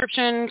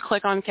description,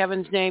 click on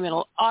Kevin's name.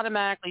 It'll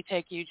automatically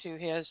take you to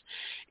his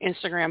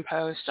Instagram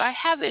post. I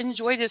have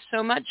enjoyed this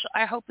so much.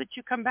 I hope that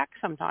you come back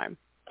sometime.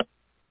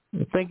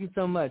 Thank you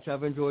so much.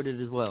 I've enjoyed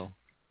it as well.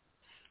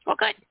 Well,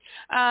 good.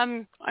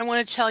 I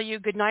want to tell you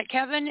good night,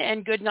 Kevin,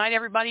 and good night,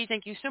 everybody.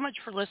 Thank you so much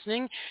for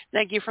listening.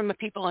 Thank you from the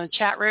people in the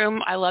chat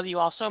room. I love you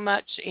all so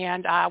much,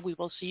 and we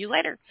will see you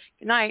later.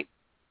 Good night.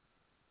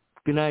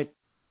 Good night.